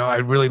design. You know, I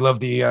really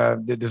love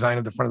the design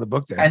of the front of the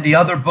book there. And the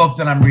other book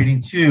that I'm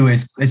reading too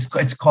is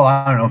it's called,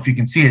 I don't know if you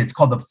can see it. It's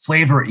called The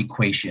Flavor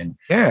Equation.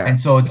 Yeah. And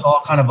so it's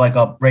all kind of like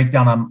a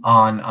breakdown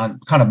on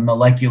kind of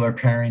molecular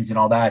pairings and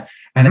all that.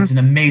 And it's an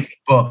amazing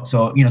book.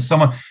 So, you know,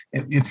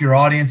 if your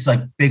audience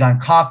like big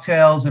on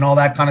cocktails and all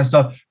that kind of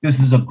stuff,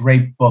 this is a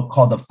great book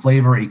called The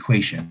Flavor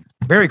Equation.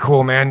 Very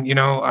cool, man. You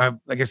know,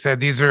 like I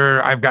said,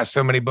 I've got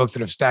so many books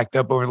that have stacked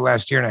up over the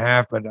last year and a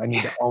half, but I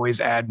need to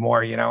always add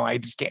more. You know, I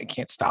just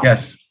can't stop.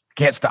 Yes.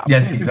 Can't stop.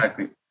 Yes,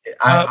 exactly.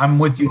 I'm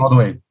with you all the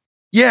way.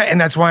 Yeah.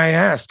 And that's why I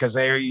asked, because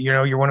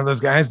you're one of those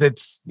guys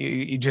that's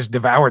you just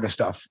devour the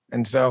stuff.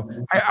 And so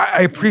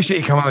I appreciate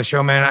you coming on the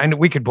show, man. I know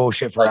we could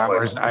bullshit for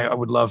hours. I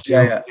would love to.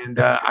 Yeah. And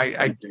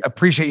I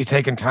appreciate you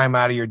taking time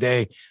out of your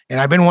day. And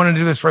I've been wanting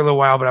to do this for a little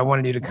while, but I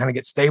wanted you to kind of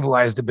get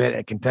stabilized a bit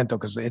at Contento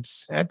because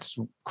that's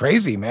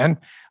crazy, man.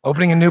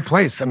 Opening a new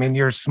place. I mean,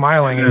 you're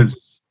smiling. It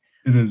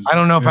is. I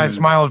don't know if I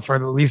smiled for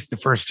at least the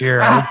first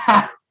year.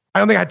 I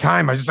don't think I had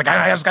time. I was just like,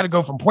 I just got to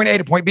go from point A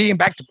to point B and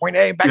back to point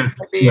A and back to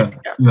point B.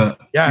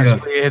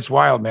 It's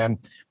wild, man.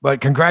 But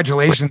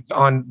congratulations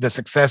on the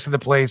success of the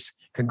place.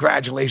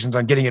 Congratulations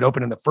on getting it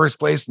open in the first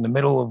place in the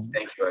middle of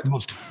the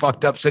most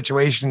fucked up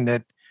situation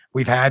that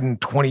we've had in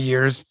 20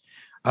 years.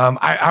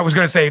 I was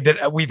going to say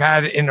that we've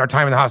had in our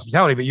time in the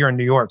hospitality, but you're in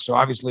New York. So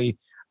obviously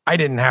I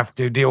didn't have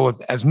to deal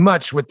with as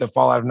much with the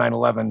fallout of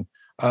 9/11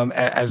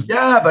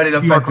 but it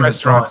affected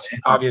restaurants,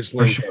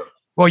 obviously. For sure.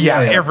 Well,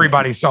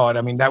 everybody saw it.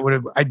 I mean,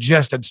 I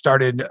just had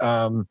started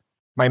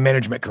my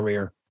management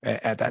career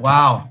at that time.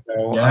 Wow.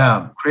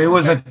 So, it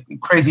was a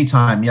crazy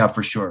time. Yeah,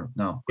 for sure.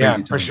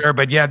 For sure.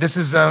 But yeah, this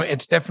is,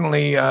 it's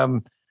definitely,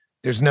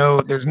 there's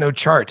no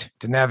chart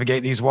to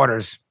navigate these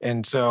waters.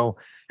 And so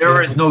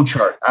there is no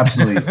chart.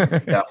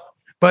 Absolutely. Yeah.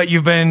 But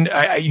you've been,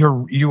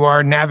 you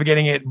are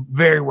navigating it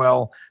very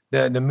well.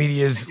 The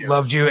media's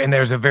loved you. And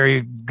there's a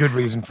very good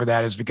reason for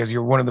that is because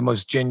you're one of the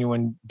most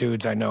genuine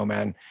dudes I know,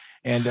 man.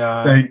 And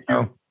thank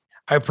you.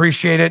 I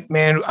appreciate it,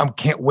 man. I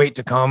can't wait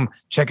to come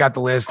check out the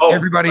list.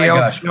 Everybody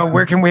else,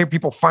 where can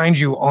people find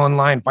you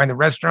online? Find the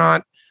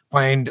restaurant,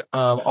 find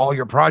all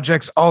your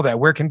projects, all that.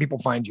 Where can people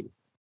find you?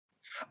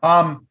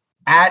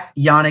 At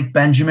Yannick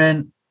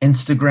Benjamin,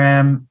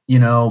 Instagram,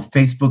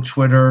 Facebook,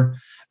 Twitter.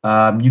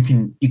 You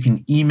can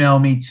email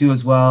me too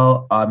as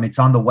well. It's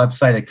on the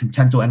website at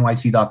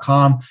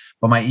contentonyc.com,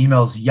 but my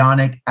email is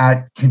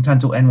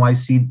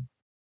yannick@contentonyc.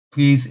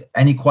 Please,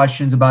 any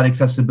questions about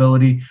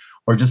accessibility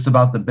or just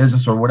about the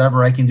business or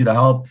whatever I can do to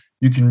help,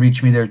 you can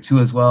reach me there too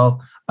as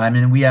well.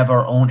 And we have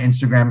our own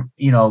Instagram,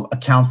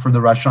 account for the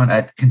restaurant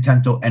at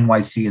Contento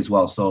NYC as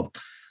well. So,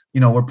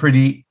 we're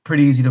pretty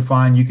easy to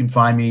find. You can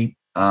find me,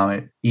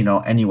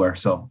 anywhere.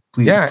 So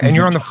please. Yeah. And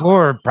you're on the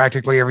floor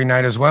practically every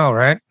night as well,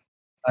 right?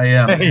 I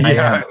am.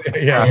 Yeah.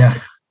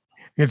 You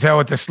can tell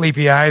with the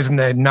sleepy eyes and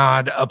the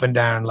nod up and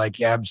down, like,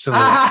 yeah,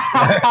 absolutely.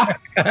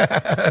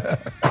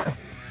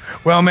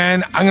 Well,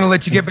 man, I'm going to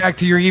let you get back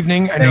to your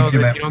evening. I know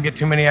that you don't get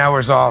too many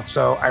hours off,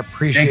 so I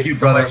appreciate it. Thank you,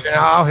 brother.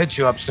 I'll hit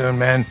you up soon,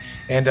 man.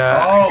 And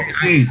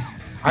please.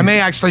 I may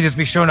actually just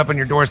be showing up on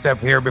your doorstep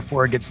here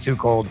before it gets too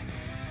cold.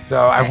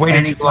 So I've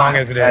waited too long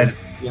as it is,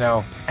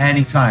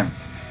 Anytime.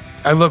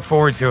 I look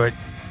forward to it.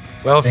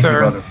 Well, Thank sir, you,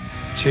 brother.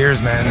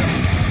 Cheers,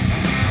 man.